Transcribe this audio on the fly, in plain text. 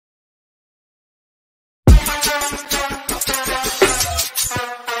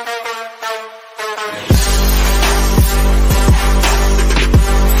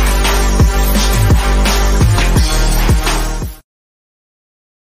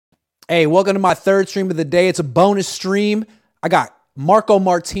Hey, welcome to my third stream of the day. It's a bonus stream. I got Marco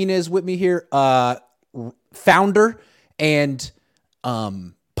Martinez with me here, founder and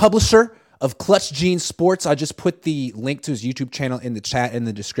publisher of Clutch Gene Sports. I just put the link to his YouTube channel in the chat in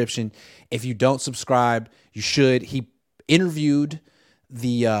the description. If you don't subscribe, you should. He interviewed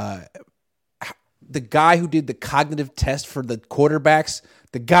the guy who did the cognitive test for the quarterbacks,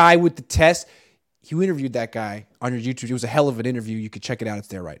 the guy with the test. You interviewed that guy on your YouTube. It was a hell of an interview. You could check it out. It's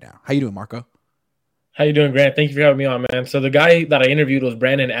there right now. How you doing, Marco? How you doing, Grant? Thank you for having me on, man. So the guy that I interviewed was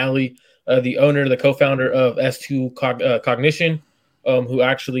Brandon Alley, the owner, the co-founder of S2 Cognition, who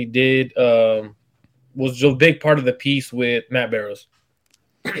actually was a big part of the piece with Matt Barrows.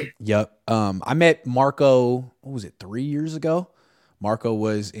 Yep. I met Marco, what was it, 3 years ago? Marco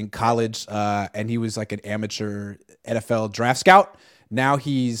was in college, and he was like an amateur NFL draft scout. Now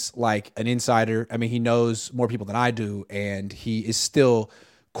he's like an insider. I mean, he knows more people than I do, and he is still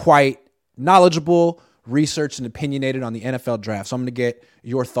quite knowledgeable, researched, and opinionated on the NFL draft. So I'm going to get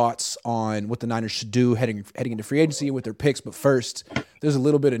your thoughts on what the Niners should do heading into free agency and with their picks. But first, there's a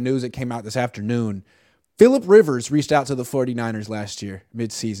little bit of news that came out this afternoon. Phillip Rivers reached out to the 49ers last year,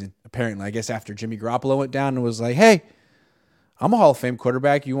 midseason, apparently. I guess after Jimmy Garoppolo went down and was like, hey, I'm a Hall of Fame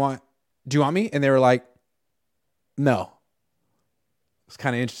quarterback. Do you want me? And they were like, no. It's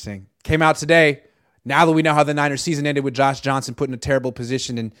kind of interesting. Came out today. Now that we know how the Niners season ended with Josh Johnson put in a terrible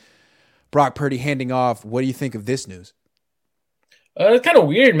position and Brock Purdy handing off, what do you think of this news? It's kind of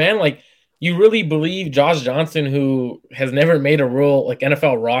weird, man. Like, you really believe Josh Johnson, who has never made a real like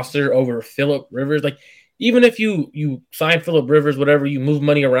NFL roster, over Phillip Rivers? Like, even if you sign Phillip Rivers, whatever, you move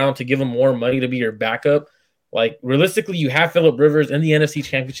money around to give him more money to be your backup. Like, realistically, you have Phillip Rivers in the NFC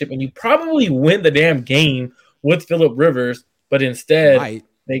Championship, and you probably win the damn game with Phillip Rivers. But instead,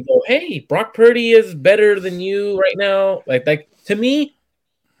 they go, hey, Brock Purdy is better than you right now. Like to me,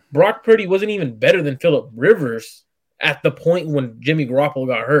 Brock Purdy wasn't even better than Phillip Rivers at the point when Jimmy Garoppolo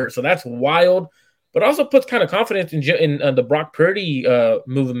got hurt. So that's wild, but also puts kind of confidence in the Brock Purdy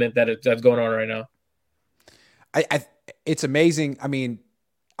movement that's going on right now. It's amazing. I mean,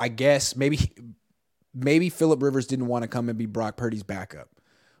 I guess maybe Phillip Rivers didn't want to come and be Brock Purdy's backup.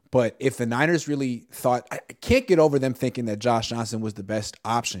 But if the Niners really thought, I can't get over them thinking that Josh Johnson was the best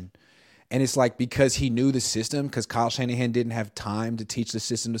option. And it's like, because he knew the system, because Kyle Shanahan didn't have time to teach the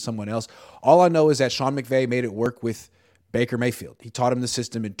system to someone else. All I know is that Sean McVay made it work with Baker Mayfield. He taught him the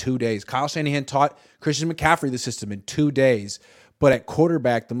system in 2 days. Kyle Shanahan taught Christian McCaffrey the system in 2 days. But at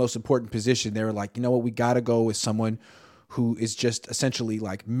quarterback, the most important position, they were like, you know what, we got to go with someone who is just essentially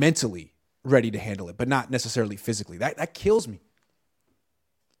like mentally ready to handle it, but not necessarily physically. That kills me.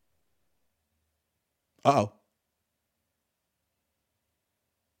 Uh-oh.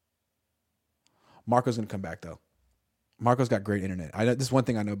 Marco's going to come back, though. Marco's got great internet. This is one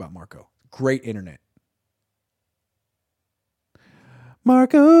thing I know about Marco. Great internet.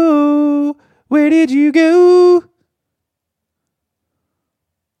 Marco, where did you go?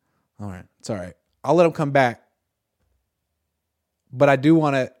 All right. It's all right. I'll let him come back. But I do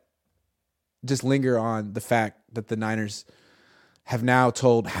want to just linger on the fact that the Niners have now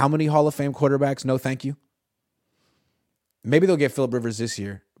told how many Hall of Fame quarterbacks, no thank you? Maybe they'll get Phillip Rivers this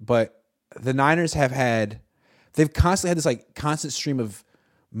year, but the Niners they've constantly had this like constant stream of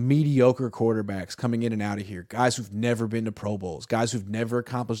mediocre quarterbacks coming in and out of here, guys who've never been to Pro Bowls, guys who've never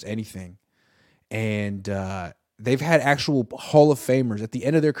accomplished anything. And they've had actual Hall of Famers at the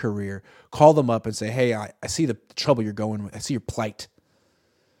end of their career call them up and say, hey, I see the trouble you're going with. I see your plight.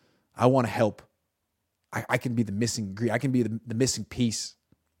 I want to help. I can be the missing I can be the missing piece.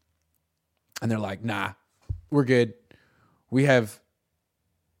 And they're like, nah, we're good. We have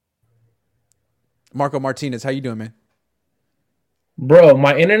Marco Martinez. How you doing, man? Bro,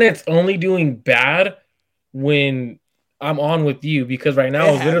 my internet's only doing bad when I'm on with you, because right now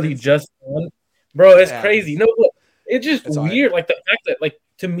it's literally just on. Bro, it's crazy. No, look, it's just weird. Right. Like the fact that, like,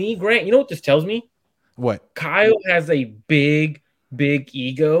 to me, Grant, you know what this tells me? What? Kyle has a big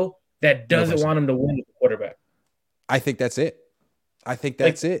ego that doesn't want him to win the quarterback. I think that's it.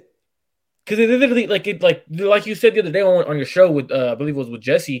 It. Because it literally, like you said the other day on your show with, I believe it was with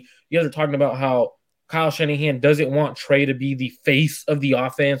Jesse, you guys were talking about how Kyle Shanahan doesn't want Trey to be the face of the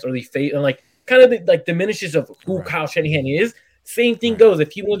offense, or the face, and like kind of diminishes of who Kyle Shanahan is. Same thing goes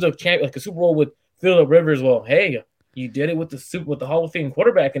if he wins a Super Bowl with Phillip Rivers. Well, hey, you did it with the Hall of Fame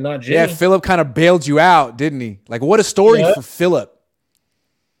quarterback and not Jimmy. Yeah, Phillip kind of bailed you out, didn't he? Like, what a story for Phillip.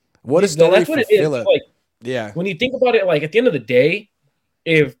 What a story for Phillip. Like, yeah. When you think about it, like, at the end of the day,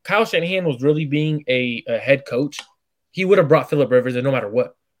 if Kyle Shanahan was really being a head coach, he would have brought Phillip Rivers in no matter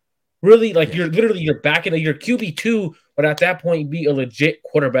what. Really, like, you're backing your QB2, but at that point, be a legit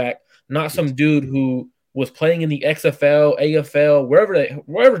quarterback, not some dude who was playing in the XFL, AFL,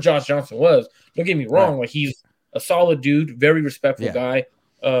 wherever Josh Johnson was. Don't get me wrong, like he's a solid dude, very respectful guy.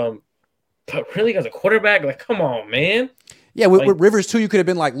 But really, as a quarterback, like, come on, man. Yeah, with Rivers too, you could have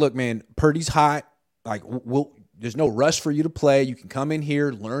been like, look, man, Purdy's hot. Like, there's no rush for you to play. You can come in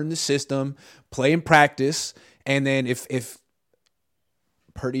here, learn the system, play in practice, and then if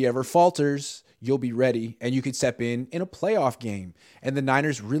Purdy ever falters, you'll be ready, and you could step in a playoff game. And the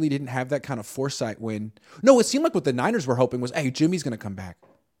Niners really didn't have that kind of foresight it seemed like what the Niners were hoping was, hey, Jimmy's going to come back.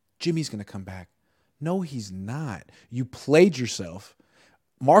 Jimmy's going to come back. No, he's not. You played yourself.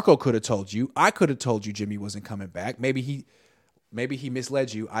 Marco could have told you. I could have told you Jimmy wasn't coming back. Maybe he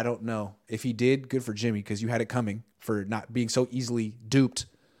misled you. I don't know. If he did, good for Jimmy because you had it coming for not being so easily duped.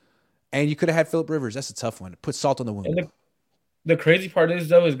 And you could have had Phillip Rivers. That's a tough one. Put salt on the wound. And the crazy part is,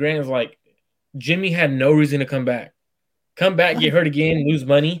 though, Grant is like, Jimmy had no reason to come back. Come back, get hurt again, lose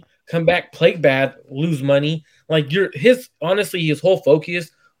money. Come back, play bad, lose money. Like his whole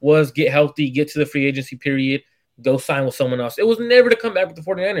focus was get healthy, get to the free agency period, go sign with someone else. It was never to come back with the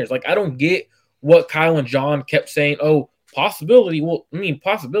 49ers. Like, I don't get what Kyle and John kept saying. Oh, possibility. Well,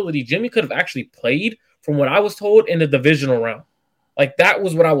 possibility. Jimmy could have actually played, from what I was told, in the divisional round. Like, that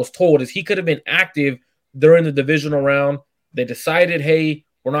was what I was told, is he could have been active during the divisional round. They decided, hey,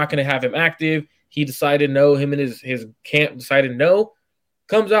 we're not going to have him active. He decided no. Him and his camp decided no.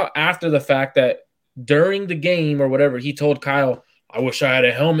 Comes out after the fact that during the game or whatever, he told Kyle, I wish I had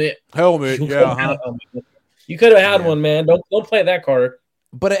a helmet. You could have had one, man. Don't play that card.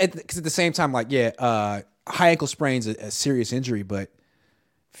 But because at the same time, like, high ankle sprain's a serious injury, but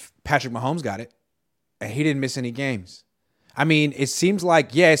Patrick Mahomes got it, and he didn't miss any games. I mean, it seems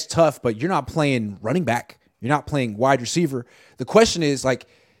like, it's tough, but you're not playing running back. You're not playing wide receiver. The question is, like,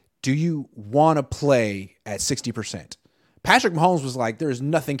 do you want to play at 60%? Patrick Mahomes was like, there's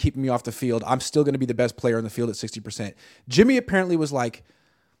nothing keeping me off the field. I'm still going to be the best player on the field at 60%. Jimmy apparently was like,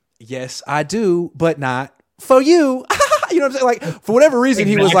 yes, I do, but not for you. You know what I'm saying? Like, for whatever reason,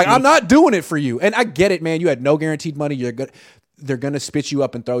 He was like, I'm not doing it for you. And I get it, man. You had no guaranteed money. They're going to spit you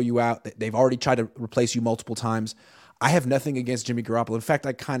up and throw you out. They've already tried to replace you multiple times. I have nothing against Jimmy Garoppolo. In fact,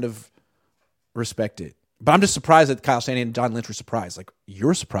 I kind of respect it. But I'm just surprised that Kyle Shanahan and John Lynch were surprised. Like,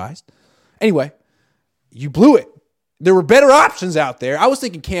 you're surprised? Anyway, you blew it. There were better options out there. I was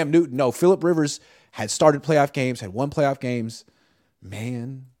thinking Cam Newton. No, Phillip Rivers had started playoff games, had won playoff games.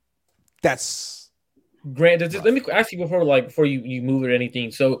 Man, that's... Grant, let me ask you before you move or anything.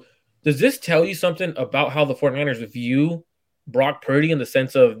 So does this tell you something about how the 49ers view Brock Purdy, in the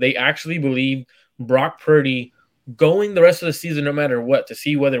sense of they actually believe Brock Purdy going the rest of the season no matter what, to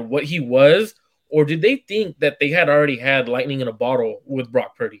see whether what he was, or did they think that they had already had lightning in a bottle with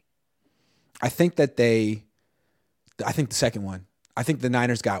Brock Purdy? I think the second one. I think the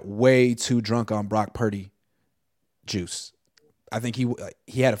Niners got way too drunk on Brock Purdy juice. I think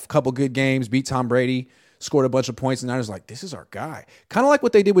he had a couple good games, beat Tom Brady, scored a bunch of points, and the Niners were like, this is our guy. Kind of like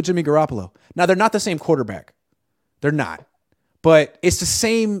what they did with Jimmy Garoppolo. Now, they're not the same quarterback. They're not. But it's the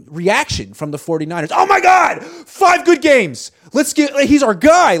same reaction from the 49ers. Oh, my God, 5 good games. He's our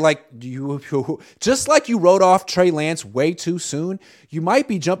guy. Like, just like you wrote off Trey Lance way too soon, you might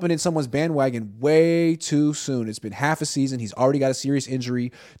be jumping in someone's bandwagon way too soon. It's been half a season. He's already got a serious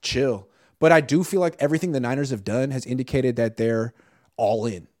injury. Chill. But I do feel like everything the Niners have done has indicated that they're all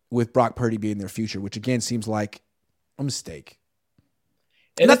in with Brock Purdy being their future, which, again, seems like a mistake.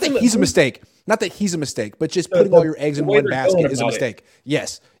 And not that he's a mistake. Not that he's a mistake, but just putting all your eggs in one basket is a mistake.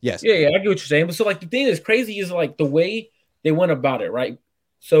 Yes. Yeah, I get what you're saying. But so, like, the thing that's crazy is, like, the way they went about it, right?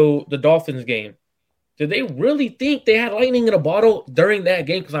 So the Dolphins game, did they really think they had lightning in a bottle during that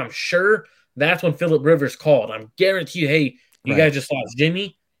game? Because I'm sure that's when Phillip Rivers called. I'm guarantee you, hey, you guys just lost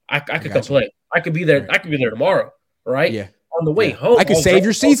Jimmy. I could come play. I could be there. Right. I could be there tomorrow, right? Yeah. On the way home, I could save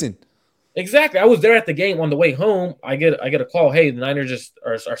your season. Exactly. I was there at the game. On the way home, I get a call. Hey, the Niners just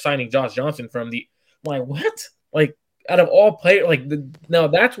are signing Josh Johnson from the. I'm like, what? Like, out of all players, now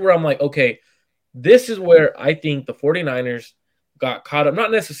that's where I'm like, okay, this is where I think the 49ers got caught up.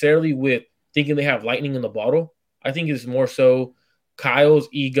 Not necessarily with thinking they have lightning in the bottle. I think it's more so Kyle's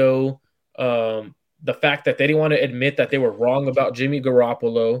ego, the fact that they didn't want to admit that they were wrong about Jimmy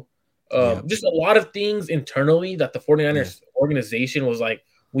Garoppolo. Just a lot of things internally that the 49ers organization was like,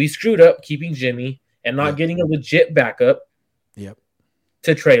 we screwed up keeping Jimmy and not getting a legit backup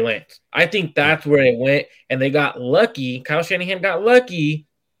to Trey Lance. I think that's where it went, and they got lucky. Kyle Shanahan got lucky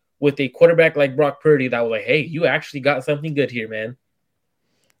with a quarterback like Brock Purdy that was like, hey, you actually got something good here, man.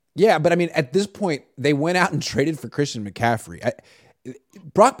 Yeah, but I mean, at this point, they went out and traded for Christian McCaffrey.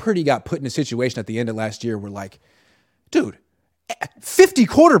 Brock Purdy got put in a situation at the end of last year where, like, dude, 50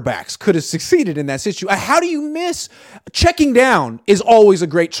 quarterbacks could have succeeded in that situation. How do you miss? Checking down is always a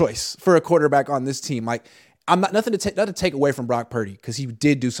great choice for a quarterback on this team. Like, I'm not nothing to take away from Brock Purdy because he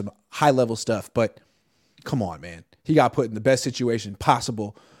did do some high level stuff, but come on, man. He got put in the best situation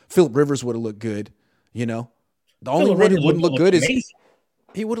possible. Phillip Rivers would have looked good, you know. The only one who wouldn't look good is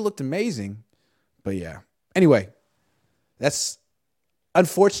he would have looked amazing. But yeah. Anyway, that's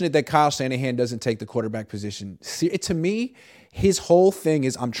unfortunate that Kyle Shanahan doesn't take the quarterback position. See, to me, his whole thing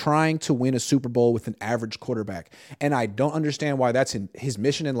is I'm trying to win a Super Bowl with an average quarterback. And I don't understand why that's in his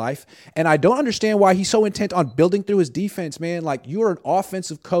mission in life. And I don't understand why he's so intent on building through his defense, man. Like, you're an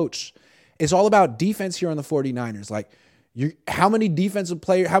offensive coach. It's all about defense here on the 49ers. Like, how many defensive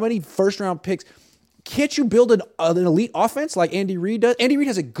players, how many first-round picks? Can't you build an elite offense like Andy Reid does? Andy Reid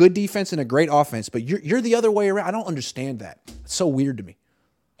has a good defense and a great offense, but you're the other way around. I don't understand that. It's so weird to me.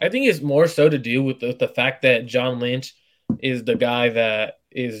 I think it's more so to do with the fact that John Lynch is the guy that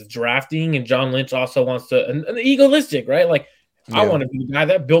is drafting, and John Lynch also wants to, and egoistic, right? Like, I want to be the guy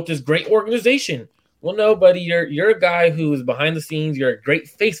that built this great organization. Well, no, buddy, you're a guy who is behind the scenes. You're a great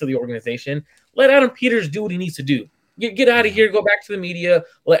face of the organization. Let Adam Peters do what he needs to do. Get out of here. Go back to the media.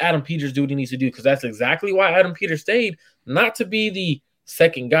 Let Adam Peters do what he needs to do, because that's exactly why Adam Peters stayed, not to be the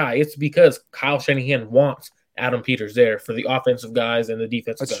second guy. It's because Kyle Shanahan wants Adam Peters there for the offensive guys and the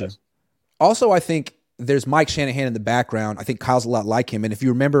defensive guys. True. Also, I think there's Mike Shanahan in the background. I think Kyle's a lot like him. And if you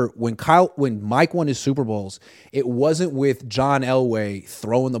remember when Mike won his Super Bowls, it wasn't with John Elway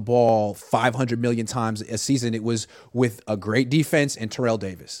throwing the ball 500 million times a season. It was with a great defense and Terrell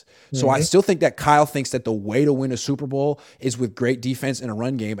Davis. So I still think that Kyle thinks that the way to win a Super Bowl is with great defense and a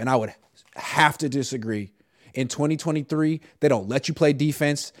run game. And I would have to disagree. In 2023, they don't let you play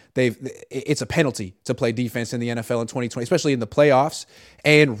defense. It's a penalty to play defense in the NFL in 2020, especially in the playoffs.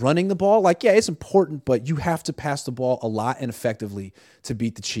 And running the ball, like, yeah, it's important, but you have to pass the ball a lot and effectively to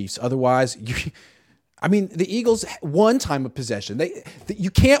beat the Chiefs. Otherwise, the Eagles won time of possession. You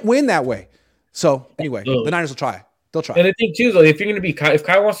can't win that way. So anyway, the Niners will try. They'll try. And the thing too is, like, if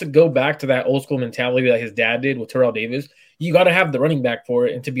Kyle wants to go back to that old school mentality that his dad did with Terrell Davis, you got to have the running back for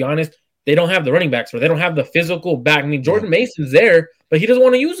it. And to be honest, they don't have the running backs for it. They don't have the physical back. I mean, Jordan Mason's there, but he doesn't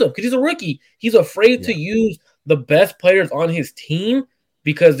want to use them because he's a rookie. He's afraid to use the best players on his team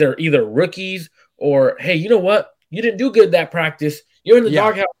because they're either rookies or, hey, you know what? You didn't do good that practice. You're in the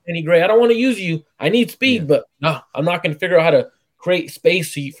doghouse, Danny Gray. I don't want to use you. I need speed, but no, I'm not going to figure out how to create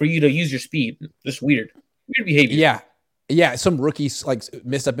space for you to use your speed. Just weird behavior. Yeah, some rookies like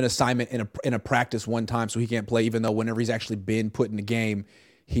messed up an assignment in a practice one time, so he can't play, even though whenever he's actually been put in the game,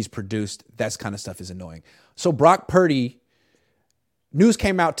 he's produced. That kind of stuff is annoying. So Brock Purdy, news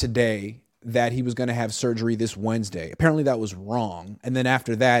came out today that he was going to have surgery this Wednesday. Apparently that was wrong. And then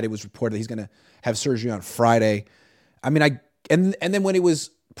after that, it was reported that he's going to have surgery on Friday. I mean, and then when it was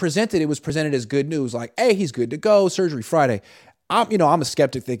presented as good news. Like, hey, he's good to go. Surgery Friday. I'm a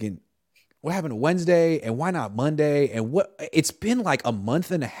skeptic thinking, what happened to Wednesday and why not Monday? And it's been like a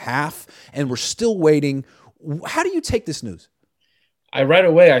month and a half and we're still waiting. How do you take this news? Right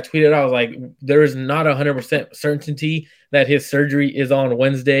away, I tweeted out, I was like, there is not 100% certainty that his surgery is on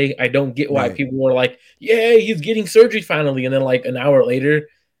Wednesday. I don't get why people were like, yeah, he's getting surgery finally. And then like an hour later,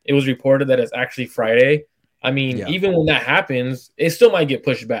 it was reported that it's actually Friday. I mean, even when that happens, it still might get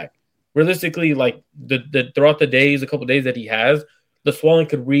pushed back. Realistically, like the throughout the days, a couple days that he has, the swelling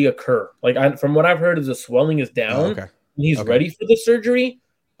could reoccur. Like from what I've heard is the swelling is down. And he's ready for the surgery.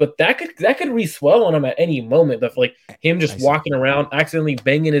 But that could re-swell on him at any moment. Of like him just walking around, accidentally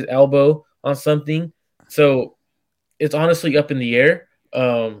banging his elbow on something. So it's honestly up in the air.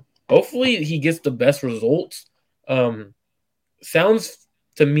 Hopefully he gets the best results. Sounds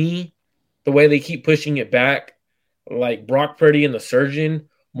to me, the way they keep pushing it back, like Brock Purdy and the surgeon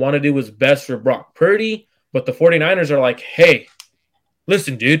want to do what's best for Brock Purdy, but the 49ers are like, hey,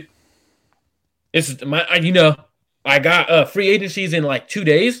 listen, dude, this is I got free agencies in like 2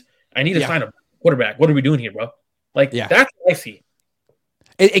 days. I need to sign a quarterback. What are we doing here, bro? Like, that's what I see.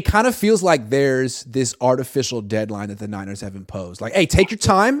 It kind of feels like there's this artificial deadline that the Niners have imposed. Like, hey, take your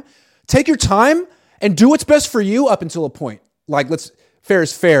time and do what's best for you up until a point. Like, fair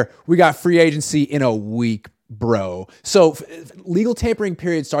is fair. We got free agency in a week, bro. So legal tampering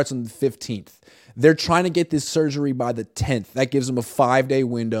period starts on the 15th. They're trying to get this surgery by the 10th. That gives them a 5-day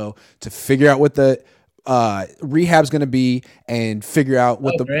window to figure out what the rehab's going to be and figure out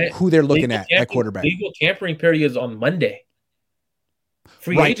who they're looking at quarterback. Legal tampering period is on Monday.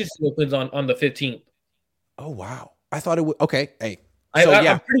 Free agency opens on the 15th. Oh wow! I thought it would. Okay, hey.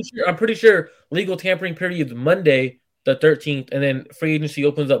 I'm pretty sure legal tampering period is Monday the 13th, and then free agency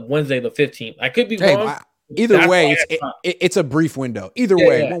opens up Wednesday the 15th. I could be wrong. Either That's way, why it's a brief window. Either yeah,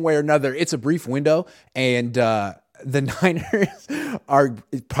 way, yeah. one way or another, it's a brief window, and the Niners are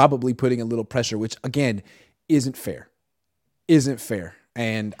probably putting a little pressure, which again isn't fair. Isn't fair.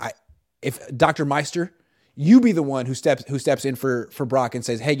 And if Dr. Meister, you be the one who steps in for Brock and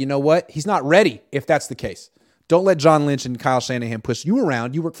says, hey, you know what? He's not ready. If that's the case, don't let John Lynch and Kyle Shanahan push you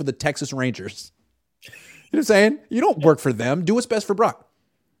around. You work for the Texas Rangers. You know what I'm saying? You don't work for them. Do what's best for Brock.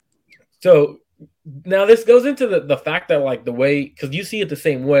 So now this goes into the fact that like the way, because you see it the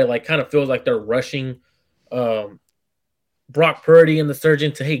same way, like kind of feels like they're rushing Brock Purdy and the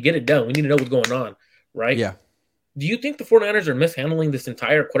surgeon to, hey, get it done. We need to know what's going on, right? Yeah. Do you think the 49ers are mishandling this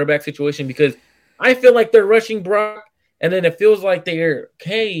entire quarterback situation? Because I feel like they're rushing Brock, and then it feels like they're,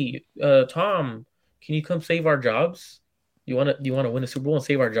 hey, Tom, can you come save our jobs? You want to win a Super Bowl and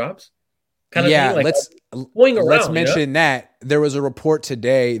save our jobs? Kind of thing. Like let's mention that there was a report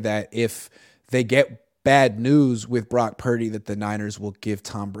today that if they get bad news with Brock Purdy, that the Niners will give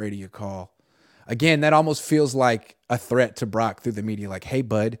Tom Brady a call. Again, that almost feels like a threat to Brock through the media. Like, hey,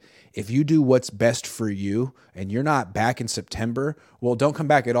 bud, if you do what's best for you and you're not back in September, well, don't come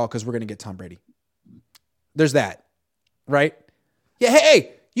back at all because we're going to get Tom Brady. There's that, right? Yeah,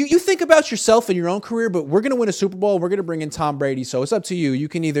 hey, you think about yourself and your own career, but we're going to win a Super Bowl. We're going to bring in Tom Brady. So it's up to you. You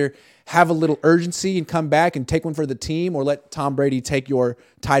can either have a little urgency and come back and take one for the team or let Tom Brady take your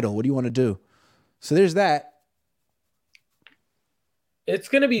title. What do you want to do? So there's that. It's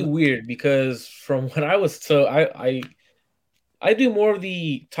going to be weird because from when I was, so I do more of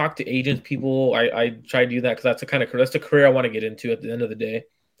the talk to agents people. I try to do that because that's the career I want to get into at the end of the day.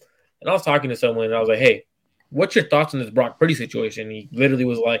 And I was talking to someone and I was like, hey, what's your thoughts on this Brock Purdy situation? He literally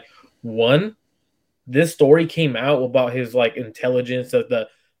was like, one, this story came out about his like intelligence, that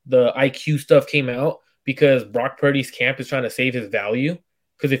the IQ stuff came out because Brock Purdy's camp is trying to save his value.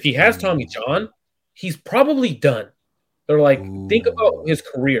 Because if he has Tommy John, he's probably done. They're like, think about his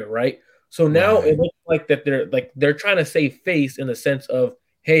career, right? So now it looks like that they're trying to save face in the sense of,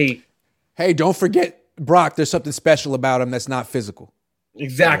 hey, don't forget Brock. There's something special about him that's not physical.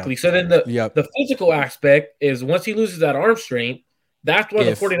 Exactly. Yep. So then the physical aspect is once he loses that arm strength, that's why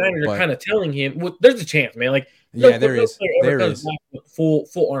the 49ers are kind of telling him, well, there's a chance, man. Like, there is.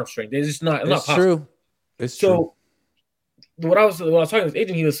 Full arm strength. It's just not possible. True. It's true. When I was talking to his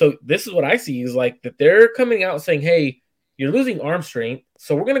agent, he was, so this is what I see is like that they're coming out saying, hey, you're losing arm strength,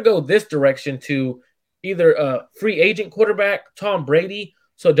 so we're going to go this direction to either a free agent quarterback, Tom Brady.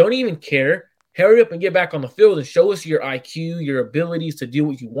 So don't even care. Hurry up and get back on the field and show us your IQ, your abilities to do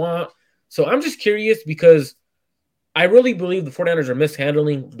what you want. So I'm just curious because I really believe the 49ers are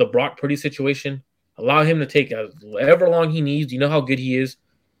mishandling the Brock Purdy situation. Allow him to take however long he needs. You know how good he is.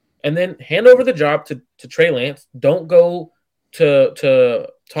 And then hand over the job to Trey Lance. Don't go to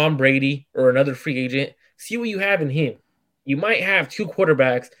Tom Brady or another free agent. See what you have in him. You might have two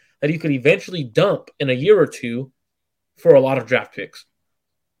quarterbacks that you could eventually dump in a year or two for a lot of draft picks.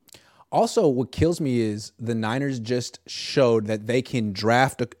 Also, what kills me is the Niners just showed that they can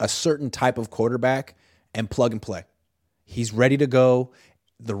draft a certain type of quarterback and plug and play. He's ready to go.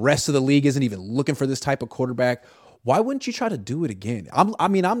 The rest of the league isn't even looking for this type of quarterback. Why wouldn't you try to do it again? I'm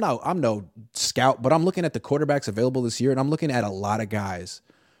no scout, but I'm looking at the quarterbacks available this year, and I'm looking at a lot of guys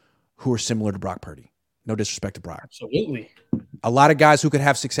who are similar to Brock Purdy. No disrespect to Brock. Absolutely. A lot of guys who could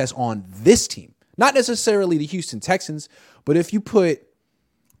have success on this team. Not necessarily the Houston Texans, but if you put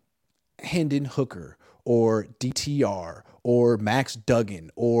Hendon Hooker or DTR or Max Duggan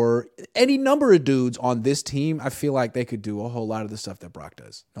or any number of dudes on this team, I feel like they could do a whole lot of the stuff that Brock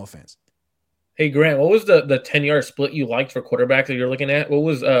does. No offense. Hey, Grant, what was the 10-yard split you liked for quarterbacks that you're looking at? What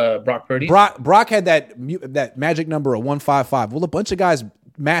was Brock Purdy? Brock had that magic number of 155. Well, a bunch of guys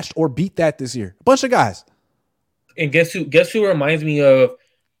matched or beat that this year. A bunch of guys. And guess who reminds me of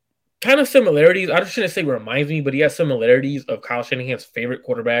kind of similarities? I shouldn't say reminds me, but he has similarities of Kyle Shanahan's favorite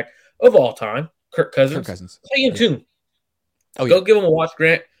quarterback of all time, Kirk Cousins. Clayton Tune. Oh, yeah. Go give him a watch,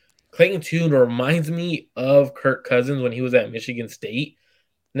 Grant. Clayton Tune reminds me of Kirk Cousins when he was at Michigan State.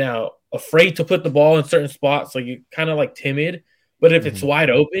 Now, afraid to put the ball in certain spots, like you kind of like timid, but if it's wide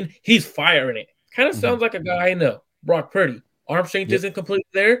open, he's firing it. Kind of sounds like a guy I know, Brock Purdy. Arm strength isn't completely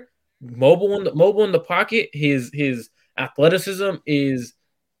there. Mobile in the pocket. His athleticism is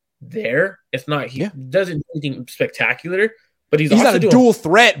there. It's not he doesn't do anything spectacular, but he's also not a dual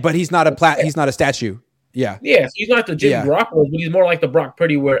threat, but he's not he's not a statue. Yeah. Yeah, so he's not the Jimmy Garoppolo, but he's more like the Brock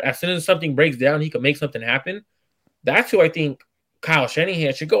Purdy, where as soon as something breaks down, he can make something happen. That's who I think Kyle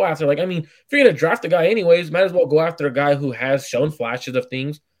Shanahan should go after. Like, I mean, if you're going to draft a guy anyways, might as well go after a guy who has shown flashes of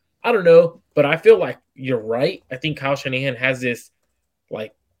things. I don't know, but I feel like you're right. I think Kyle Shanahan has this,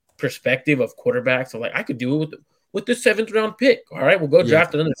 like, perspective of quarterbacks. So like I could do it with the 7th round pick. All right, we'll go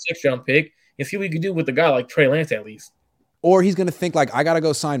draft another 6th round pick and see what we could do with a guy like Trey Lance at least. Or he's going to think like, I got to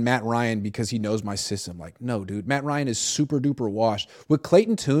go sign Matt Ryan because he knows my system. Like, no, dude, Matt Ryan is super duper washed. What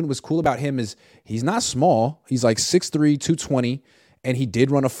Clayton Tune was cool about him is he's not small. He's like 6'3", 220, and he did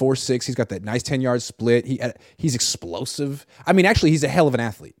run a 4.6. He's got that nice 10-yard split. He's explosive. I mean, actually, he's a hell of an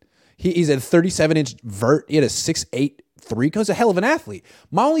athlete. He's a 37-inch vert. He had a 6'8", 3. He's a hell of an athlete.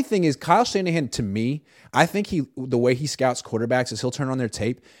 My only thing is Kyle Shanahan, to me, I think the way he scouts quarterbacks is he'll turn on their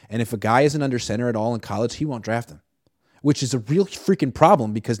tape, and if a guy isn't under center at all in college, he won't draft him, which is a real freaking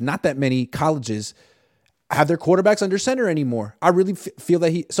problem because not that many colleges have their quarterbacks under center anymore. I really feel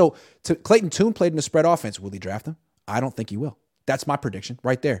that Clayton Tune played in a spread offense. Will he draft him? I don't think he will. That's my prediction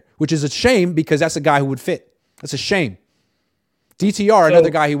right there, which is a shame because that's a guy who would fit. That's a shame. DTR,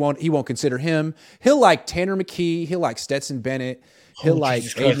 another guy he won't consider him. He'll like Tanner McKee. He'll like Stetson Bennett. He'll like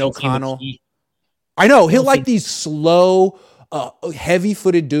Aiden O'Connell. I know. He'll like these slow,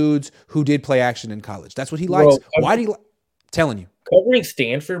 heavy-footed dudes who did play action in college. That's what he likes. Why do you telling you? Covering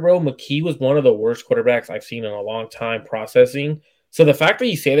Stanford, bro, McKee was one of the worst quarterbacks I've seen in a long time processing. So the fact that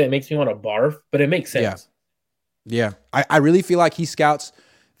you say that makes me want to barf, but it makes sense. Yeah. I really feel like he scouts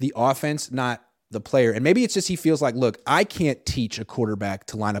the offense, not the player. And maybe it's just he feels like, look, I can't teach a quarterback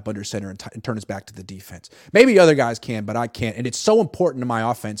to line up under center and turn his back to the defense. Maybe other guys can, but I can't. And it's so important to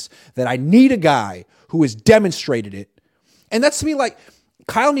my offense that I need a guy who has demonstrated it. And that's to me like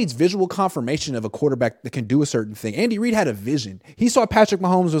Kyle needs visual confirmation of a quarterback that can do a certain thing. Andy Reid had a vision. He saw Patrick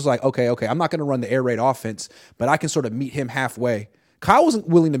Mahomes was like, okay, I'm not going to run the air raid offense, but I can sort of meet him halfway. Kyle wasn't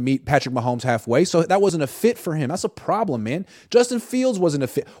willing to meet Patrick Mahomes halfway, so that wasn't a fit for him. That's a problem, man. Justin Fields wasn't a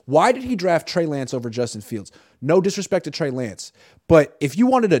fit. Why did he draft Trey Lance over Justin Fields? No disrespect to Trey Lance, but if you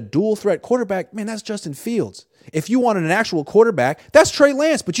wanted a dual threat quarterback, man, that's Justin Fields. If you wanted an actual quarterback, that's Trey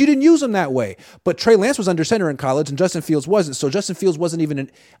Lance, but you didn't use him that way. But Trey Lance was under center in college, and Justin Fields wasn't, so Justin Fields wasn't even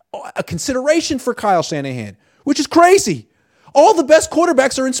a consideration for Kyle Shanahan, which is crazy. All the best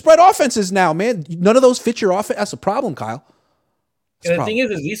quarterbacks are in spread offenses now, man. None of those fit your offense. That's a problem, Kyle. And the thing is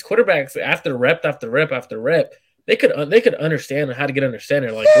these quarterbacks, after rep after rep after rep, they could understand how to get under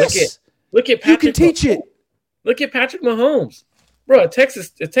center. Like look at Patrick. You can teach it. Look at Patrick Mahomes, bro. At Texas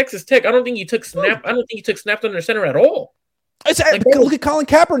Tech, I don't think he took snapped under center at all. Look at Colin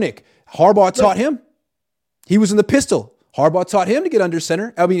Kaepernick. Harbaugh taught him. He was in the pistol. Harbaugh taught him to get under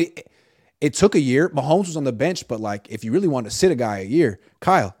center. I mean, it took a year. Mahomes was on the bench, but like if you really want to sit a guy a year,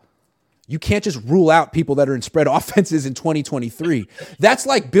 Kyle, you can't just rule out people that are in spread offenses in 2023. That's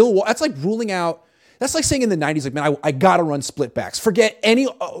like that's like ruling out. That's like saying in the 90s, like, man, I got to run split backs. Forget any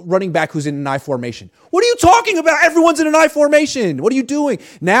running back who's in an I formation. What are you talking about? Everyone's in an I formation. What are you doing?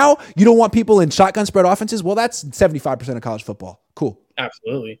 Now you don't want people in shotgun spread offenses? Well, that's 75% of college football. Cool.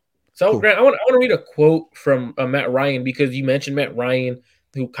 Absolutely. So, cool. Grant, I want to read a quote from Matt Ryan because you mentioned Matt Ryan,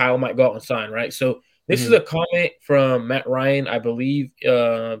 who Kyle might go out and sign, right? So this is a comment from Matt Ryan, I believe,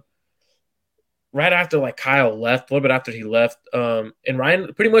 right after like Kyle left, a little bit after he left. And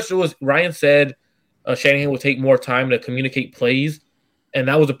Ryan, pretty much Ryan said Shanahan would take more time to communicate plays. And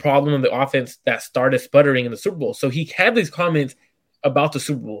that was a problem in the offense that started sputtering in the Super Bowl. So he had these comments about the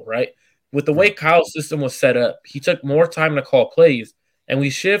Super Bowl, right? With the way Kyle's system was set up, he took more time to call plays. And we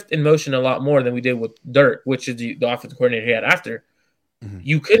shift in motion a lot more than we did with Dirk, which is the offensive coordinator he had after. Mm-hmm.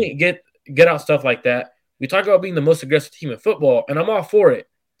 You couldn't get out stuff like that. We talk about being the most aggressive team in football, and I'm all for it.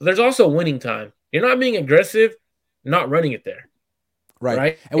 But there's also winning time. You're not being aggressive, not running it there.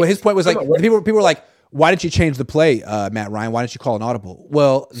 Right? And what his point was like, people were like, why didn't you change the play, Matt Ryan? Why didn't you call an audible?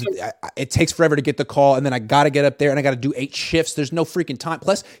 Well, it takes forever to get the call, and then I got to get up there, and I got to do 8 shifts. There's no freaking time.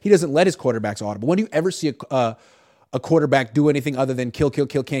 Plus, he doesn't let his quarterbacks audible. When do you ever see a quarterback do anything other than kill,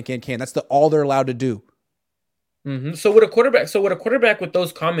 can? That's all they're allowed to do. Mm-hmm. So would a quarterback with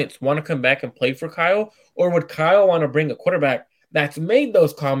those comments want to come back and play for Kyle, or would Kyle want to bring a quarterback that's made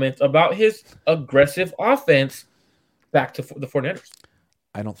those comments about his aggressive offense back to the 49ers?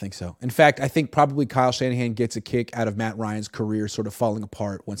 I don't think so. In fact, I think probably Kyle Shanahan gets a kick out of Matt Ryan's career sort of falling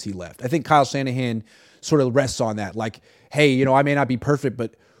apart once he left. I think Kyle Shanahan sort of rests on that. Like, hey, I may not be perfect,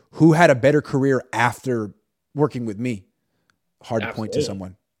 but who had a better career after working with me? Hard to point to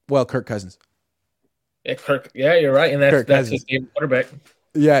someone. Well, Kirk Cousins. Yeah, you're right. And that's his favorite quarterback.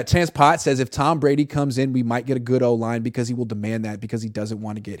 Yeah, Chance Pot says if Tom Brady comes in, we might get a good O-line because he will demand that because he doesn't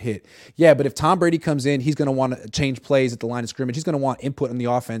want to get hit. Yeah, but if Tom Brady comes in, he's going to want to change plays at the line of scrimmage. He's going to want input on the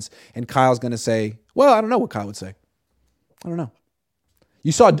offense, and Kyle's going to say, well, I don't know what Kyle would say. I don't know.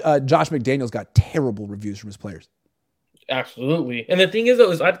 You saw Josh McDaniels got terrible reviews from his players. Absolutely. And the thing is,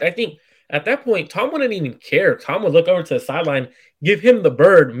 though, is I think At that point, Tom wouldn't even care. Tom would look over to the sideline, give him the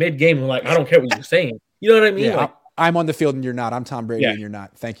bird mid-game, and like, I don't care what you're saying. You know what I mean? Yeah, Like, I'm on the field and you're not. I'm Tom Brady yeah. and you're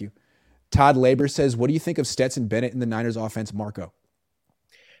not. Thank you. Todd Labor says, what do you think of Stetson Bennett in the Niners offense, Marco?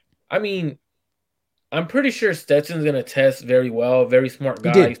 I mean, I'm pretty sure Stetson's going to test very well. Very smart He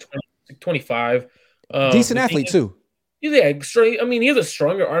guy. did. He's 25. Decent The thing athlete, is, too. I mean, he has a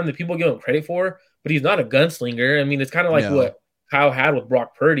stronger arm than people give him credit for, but he's not a gunslinger. I mean, it's kind of like No. what Kyle had with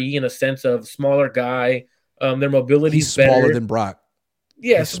Brock Purdy in a sense of smaller guy. Their mobility's He's smaller better. than Brock.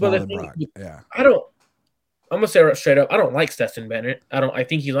 Yes, He's but smaller the than thing, Brock. Yeah. I'm gonna say right straight up, I don't like Stetson Bennett. I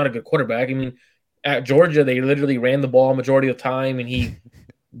think he's not a good quarterback. I mean, at Georgia, they literally ran the ball majority of the time, and he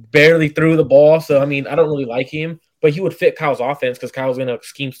barely threw the ball. So I mean, I don't really like him, but he would fit Kyle's offense because Kyle's gonna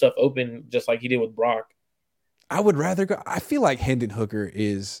scheme stuff open just like he did with Brock. I would rather go. I feel like Hendon Hooker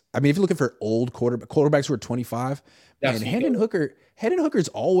is. I mean, if you're looking for old quarterbacks who are 25, and Hendon Hooker's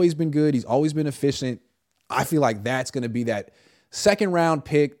always been good. He's always been efficient. I feel like that's going to be that second round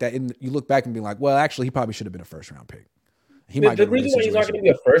pick that you look back and be like, well, actually, he probably should have been a first round pick. The reason why he's not going to be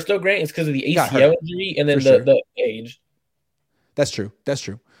a first though, Grant, is because of the ACL injury and then the age. That's true.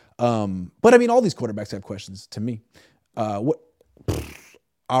 But I mean, all these quarterbacks have questions to me.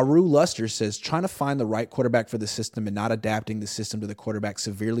 Aru Luster says, trying to find the right quarterback for the system and not adapting the system to the quarterback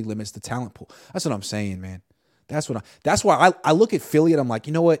severely limits the talent pool. That's what I'm saying, man. That's why I look at Philly and I'm like,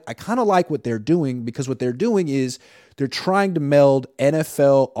 you know what? I kind of like what they're doing, because what they're doing is they're trying to meld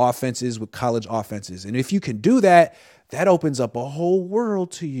NFL offenses with college offenses. And if you can do that, that opens up a whole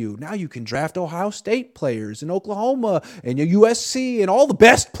world to you. Now you can draft Ohio State players and Oklahoma and your USC, and all the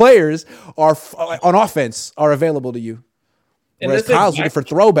best players are on offense are available to you. Whereas Kyle's looking for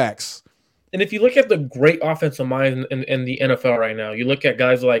throwbacks. And if you look at the great offensive minds in the NFL right now, you look at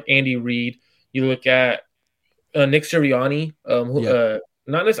guys like Andy Reid, you look at Nick Sirianni,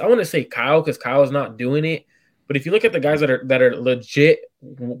 not necessarily, I want to say Kyle, because Kyle is not doing it. But if you look at the guys that are legit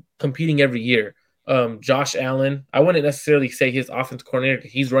competing every year, Josh Allen, I wouldn't necessarily say his offense coordinator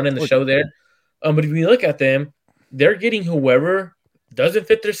because he's running the show there. But if you look at them, they're getting whoever doesn't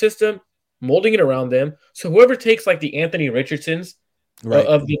fit their system, molding it around them. So whoever takes like the Anthony Richardsons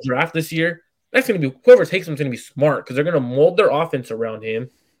of the draft this year, that's going to be whoever takes them is going to be smart, because they're going to mold their offense around him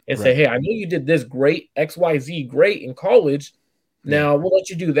and say, hey, I know you did this great XYZ great in college. Now we'll let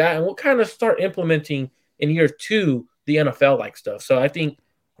you do that, and we'll kind of start implementing in year 2 the NFL like stuff. So I think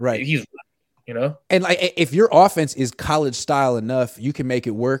he's and like, if your offense is college style enough, you can make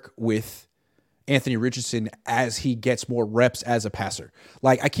it work with Anthony Richardson as he gets more reps as a passer.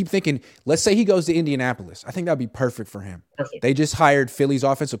 Like, I keep thinking, let's say he goes to Indianapolis. I think that'd be perfect for him. Perfect. They just hired Philly's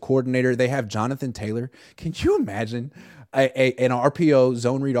offensive coordinator. They have Jonathan Taylor. Can you imagine an RPO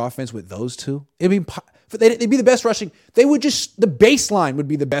zone read offense with those two? I mean, they'd be the best rushing. The baseline would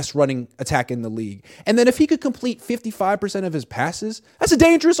be the best running attack in the league. And then if he could complete 55% of his passes, that's a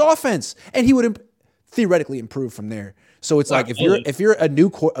dangerous offense. And he would theoretically improve from there. So it's like, if you're a new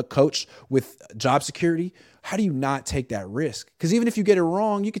coach with job security, how do you not take that risk? Because even if you get it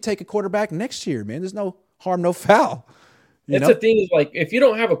wrong, you could take a quarterback next year, man. There's no harm, no foul. That's the thing, is like, if you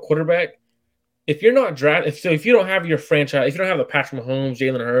don't have a quarterback, if you're not if you don't have your franchise, if you don't have the Patrick Mahomes,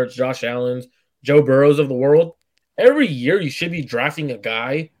 Jalen Hurts, Josh Allen, Joe Burrows of the world, every year you should be drafting a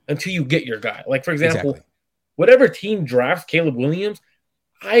guy until you get your guy. Like, for example, whatever team drafts Caleb Williams,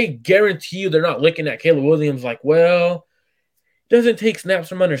 I guarantee you they're not looking at Caleb Williams like, well, doesn't take snaps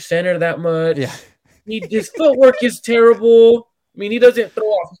from under center that much. Yeah. His footwork is terrible. I mean, he doesn't throw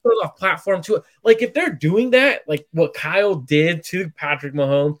off platform to it. Like, if they're doing that, like what Kyle did to Patrick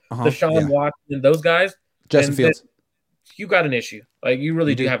Mahomes, Deshaun Watson, and those guys, Justin Fields, you got an issue. Like, you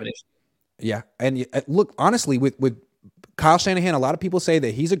really do have an issue. Yeah. And look, honestly, with Kyle Shanahan, a lot of people say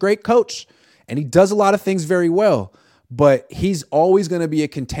that he's a great coach and he does a lot of things very well. But he's always going to be a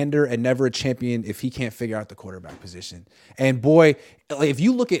contender and never a champion if he can't figure out the quarterback position. And boy, if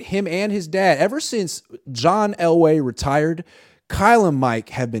you look at him and his dad, ever since John Elway retired, Kyle and Mike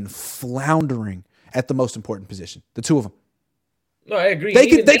have been floundering at the most important position. The two of them. No, I agree.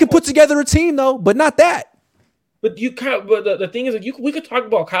 They could put together a team though, but not that. But the thing is that we could talk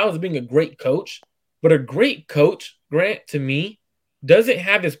about Kyle as being a great coach, but a great coach, Grant, to me, doesn't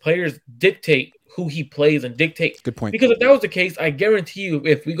have his players dictate who he plays and dictate. Good point. Because if that was the case, I guarantee you,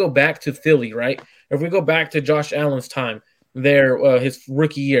 if we go back to Philly, right? If we go back to Josh Allen's time, his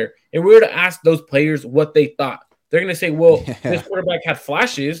rookie year, and we were to ask those players what they thought, they're going to say, well, this quarterback had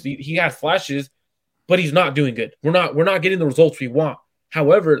flashes. He had flashes, but he's not doing good. We're not getting the results we want.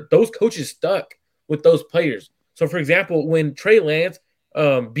 However, those coaches stuck with those players. So, for example, when Trey Lance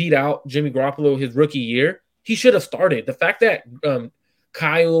beat out Jimmy Garoppolo his rookie year, he should have started. The fact that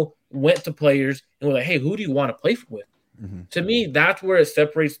Kyle went to players and were like, hey, who do you want to play with? Mm-hmm. To me, that's where it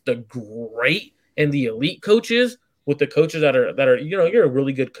separates the great and the elite coaches with the coaches that are you're a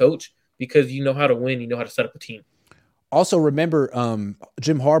really good coach because you know how to win, you know how to set up a team. Also, remember,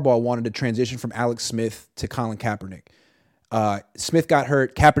 Jim Harbaugh wanted to transition from Alex Smith to Colin Kaepernick. Smith got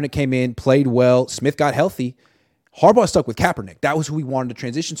hurt. Kaepernick came in, played well. Smith got healthy. Harbaugh stuck with Kaepernick. That was who we wanted to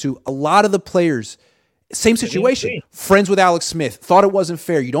transition to. A lot of the players, same situation. Friends with Alex Smith. Thought it wasn't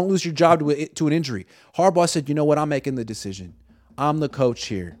fair. You don't lose your job to an injury. Harbaugh said, you know what? I'm making the decision. I'm the coach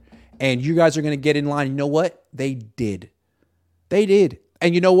here. And you guys are going to get in line. You know what? They did. They did.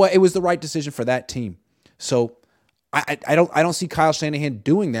 And you know what? It was the right decision for that team. So I don't see Kyle Shanahan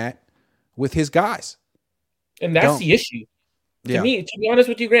doing that with his guys. And that's the issue. To me, to be honest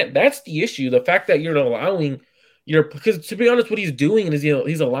with you, Grant, that's the issue. The fact that you're allowing because to be honest, what he's doing is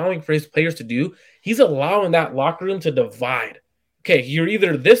he's allowing for his players to do. He's allowing that locker room to divide. Okay, you're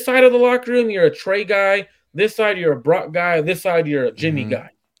either this side of the locker room, you're a Trey guy. This side, you're a Brock guy. This side, you're a Jimmy guy.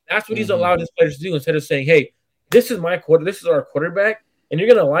 That's what he's allowed his players to do instead of saying, hey, this is our quarterback, and you're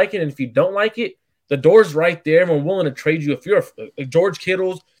going to like it. And if you don't like it, the door's right there, and we're willing to trade you. If you're a George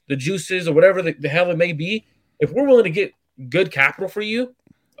Kittle's, the Juices, or whatever the hell it may be, if we're willing to get good capital for you,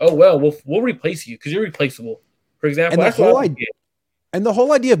 oh, well, we'll replace you because you're replaceable. For example, and the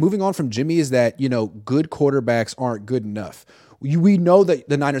whole idea of moving on from Jimmy is that, good quarterbacks aren't good enough. We know that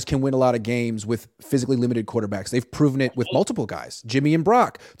the Niners can win a lot of games with physically limited quarterbacks. They've proven it with multiple guys, Jimmy and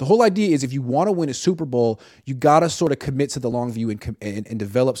Brock. The whole idea is if you want to win a Super Bowl, you got to sort of commit to the long view and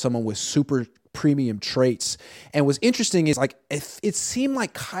develop someone with super premium traits. And what's interesting is it seemed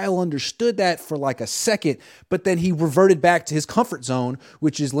like Kyle understood that for a second, but then he reverted back to his comfort zone,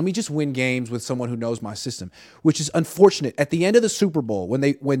 which is let me just win games with someone who knows my system, which is unfortunate. At the end of the Super Bowl, when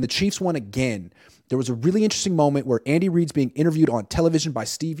the Chiefs won again, there was a really interesting moment where Andy Reid's being interviewed on television by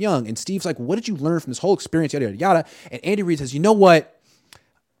Steve Young, and Steve's like, what did you learn from this whole experience, yada, yada, yada. And Andy Reid says, you know what?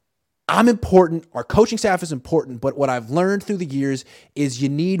 I'm important. Our coaching staff is important. But what I've learned through the years is you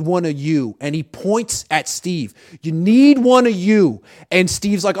need one of you. And he points at Steve. You need one of you. And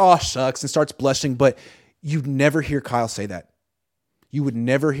Steve's like, oh, shucks, and starts blushing. But you'd never hear Kyle say that. You would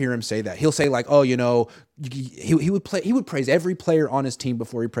never hear him say that. He'll say he would praise every player on his team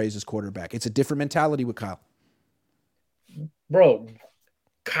before he praised his quarterback. It's a different mentality with Kyle. Bro,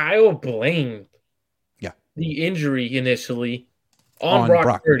 Kyle blamed the injury initially on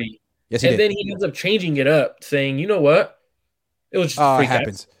Brock Purdy. Yes, he did. Then he ends up changing it up, saying, you know what? It was just a freak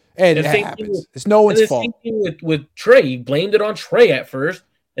out. And it happens. It's no one's fault. Same thing with Trey. He blamed it on Trey at first.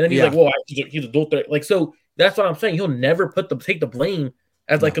 And then he's like, well, he's a dual threat. So that's what I'm saying. He'll never take the blame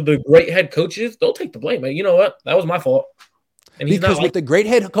as the great head coaches. They'll take the blame. You know what? That was my fault. And because what the great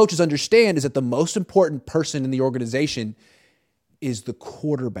head coaches understand is that the most important person in the organization is the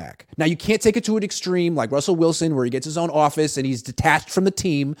quarterback. Now, you can't take it to an extreme like Russell Wilson where he gets his own office and he's detached from the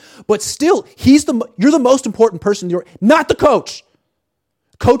team, but still, you're the most important person, not the coach.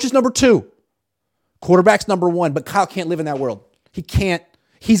 Coach is number 2. Quarterback's number 1, but Kyle can't live in that world. He can't.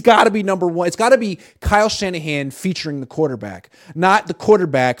 He's got to be number 1. It's got to be Kyle Shanahan featuring the quarterback, not the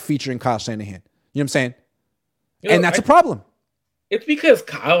quarterback featuring Kyle Shanahan. You know what I'm saying? And that's a problem. It's because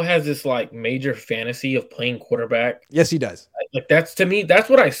Kyle has this major fantasy of playing quarterback. Yes, he does. That's to me, that's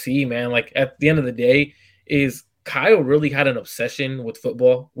what I see, man. At the end of the day, is Kyle really had an obsession with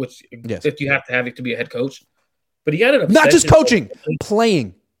football, which that you have to have it to be a head coach. But he had an obsession. Not just coaching,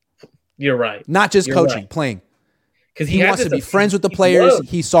 playing. You're right. Not just coaching, playing. Because he wants to be friends with the players.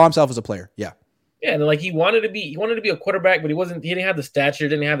 He saw himself as a player. Yeah. Yeah, and he wanted to be a quarterback, but he didn't have the stature,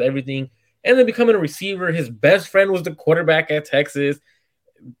 didn't have everything. And then becoming a receiver, his best friend was the quarterback at Texas.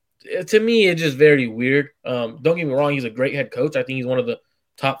 To me, it's just very weird. Don't get me wrong, he's a great head coach. I think he's one of the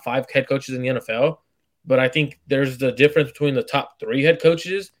top 5 head coaches in the NFL. But I think there's the difference between the top 3 head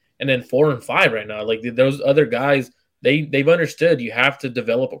coaches and then 4 and 5 right now. Those other guys, they've understood you have to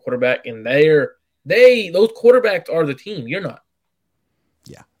develop a quarterback, and those quarterbacks are the team. You're not.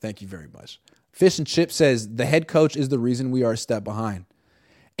 Yeah, thank you very much. Fish and Chip says the head coach is the reason we are a step behind.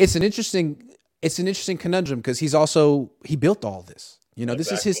 It's an interesting conundrum because he built all this. Exactly.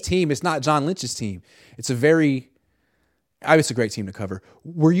 This is his team. It's not John Lynch's team. It's a great team to cover.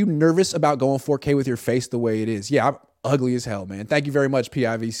 Were you nervous about going 4K with your face the way it is? Yeah, I'm ugly as hell, man. Thank you very much,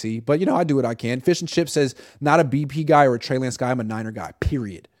 PIVC. But, I do what I can. Fish and Chip says, not a BP guy or a Trey Lance guy. I'm a Niner guy,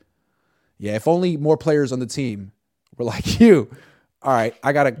 period. Yeah, if only more players on the team were like you. All right,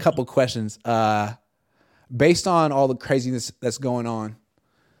 I got a couple questions. Based on all the craziness that's going on,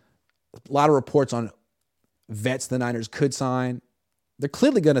 a lot of reports on vets the Niners could sign. They're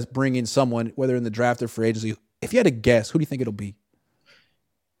clearly going to bring in someone, whether in the draft or free agency. If you had to guess, who do you think it'll be?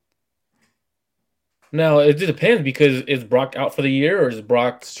 Now it just depends because is Brock out for the year or is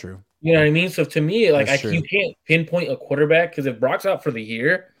Brock, It's true. you know what I mean? So to me, like That's you true. can't pinpoint a quarterback because if Brock's out for the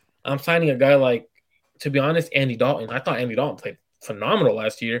year, I'm signing a guy like, to be honest, Andy Dalton. I thought Andy Dalton played phenomenal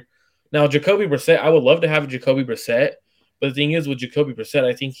last year. Now Jacoby Brissett, I would love to have a Jacoby Brissett, but the thing is with Jacoby Brissett,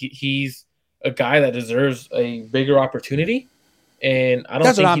 I think he's a guy that deserves a bigger opportunity, and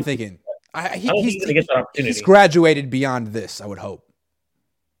That's what I'm thinking. I don't think he's gonna get that He's opportunity. graduated beyond this, I would hope.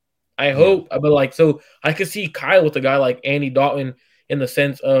 I Yeah. hope, but like, so I could see Kyle with a guy like Andy Dalton in the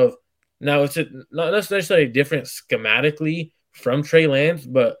sense of now not necessarily different schematically from Trey Lance,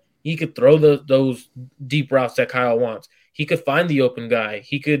 but he could throw those deep routes that Kyle wants. He could find the open guy.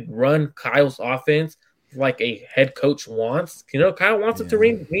 He could run Kyle's offense like a head coach wants. You know, Kyle wants it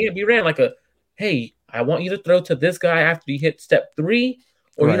to Yeah. be ran like a, hey, I want you to throw to this guy after you hit step 3,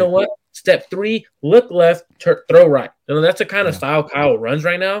 or you know Right. what? Step 3, look left, throw right. You know, that's the kind of Yeah. style Kyle runs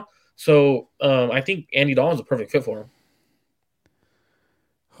right now. So I think Andy Dalton's a perfect fit for him.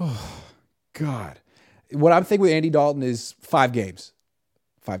 Oh, God. What I'm thinking with Andy Dalton is 5 games.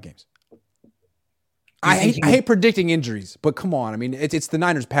 5 games. You think I hate predicting injuries, but come on. I mean, it's the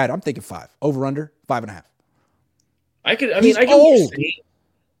Niners pad. I'm thinking 5. Over under 5.5. I could? I mean, He's I get what you're old. saying.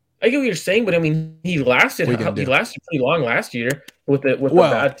 I get what you're saying, but I mean, he lasted. What are you gonna He do? lasted pretty long last year with the with a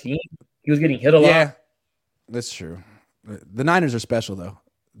Well, bad team. He was getting hit a yeah, lot. that's true. The Niners are special though.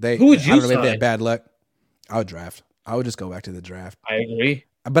 Who would I you don't know, maybe they have sign? bad luck. I would draft. I would just go back to the draft. I agree.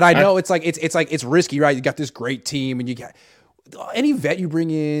 But I I, know it's risky, right? You got this great team, and you got any vet you bring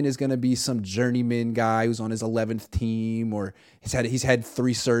in is going to be some journeyman guy who's on his 11th team, or he's had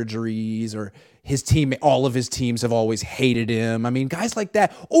 3 surgeries, or all of his teams have always hated him. I mean, guys like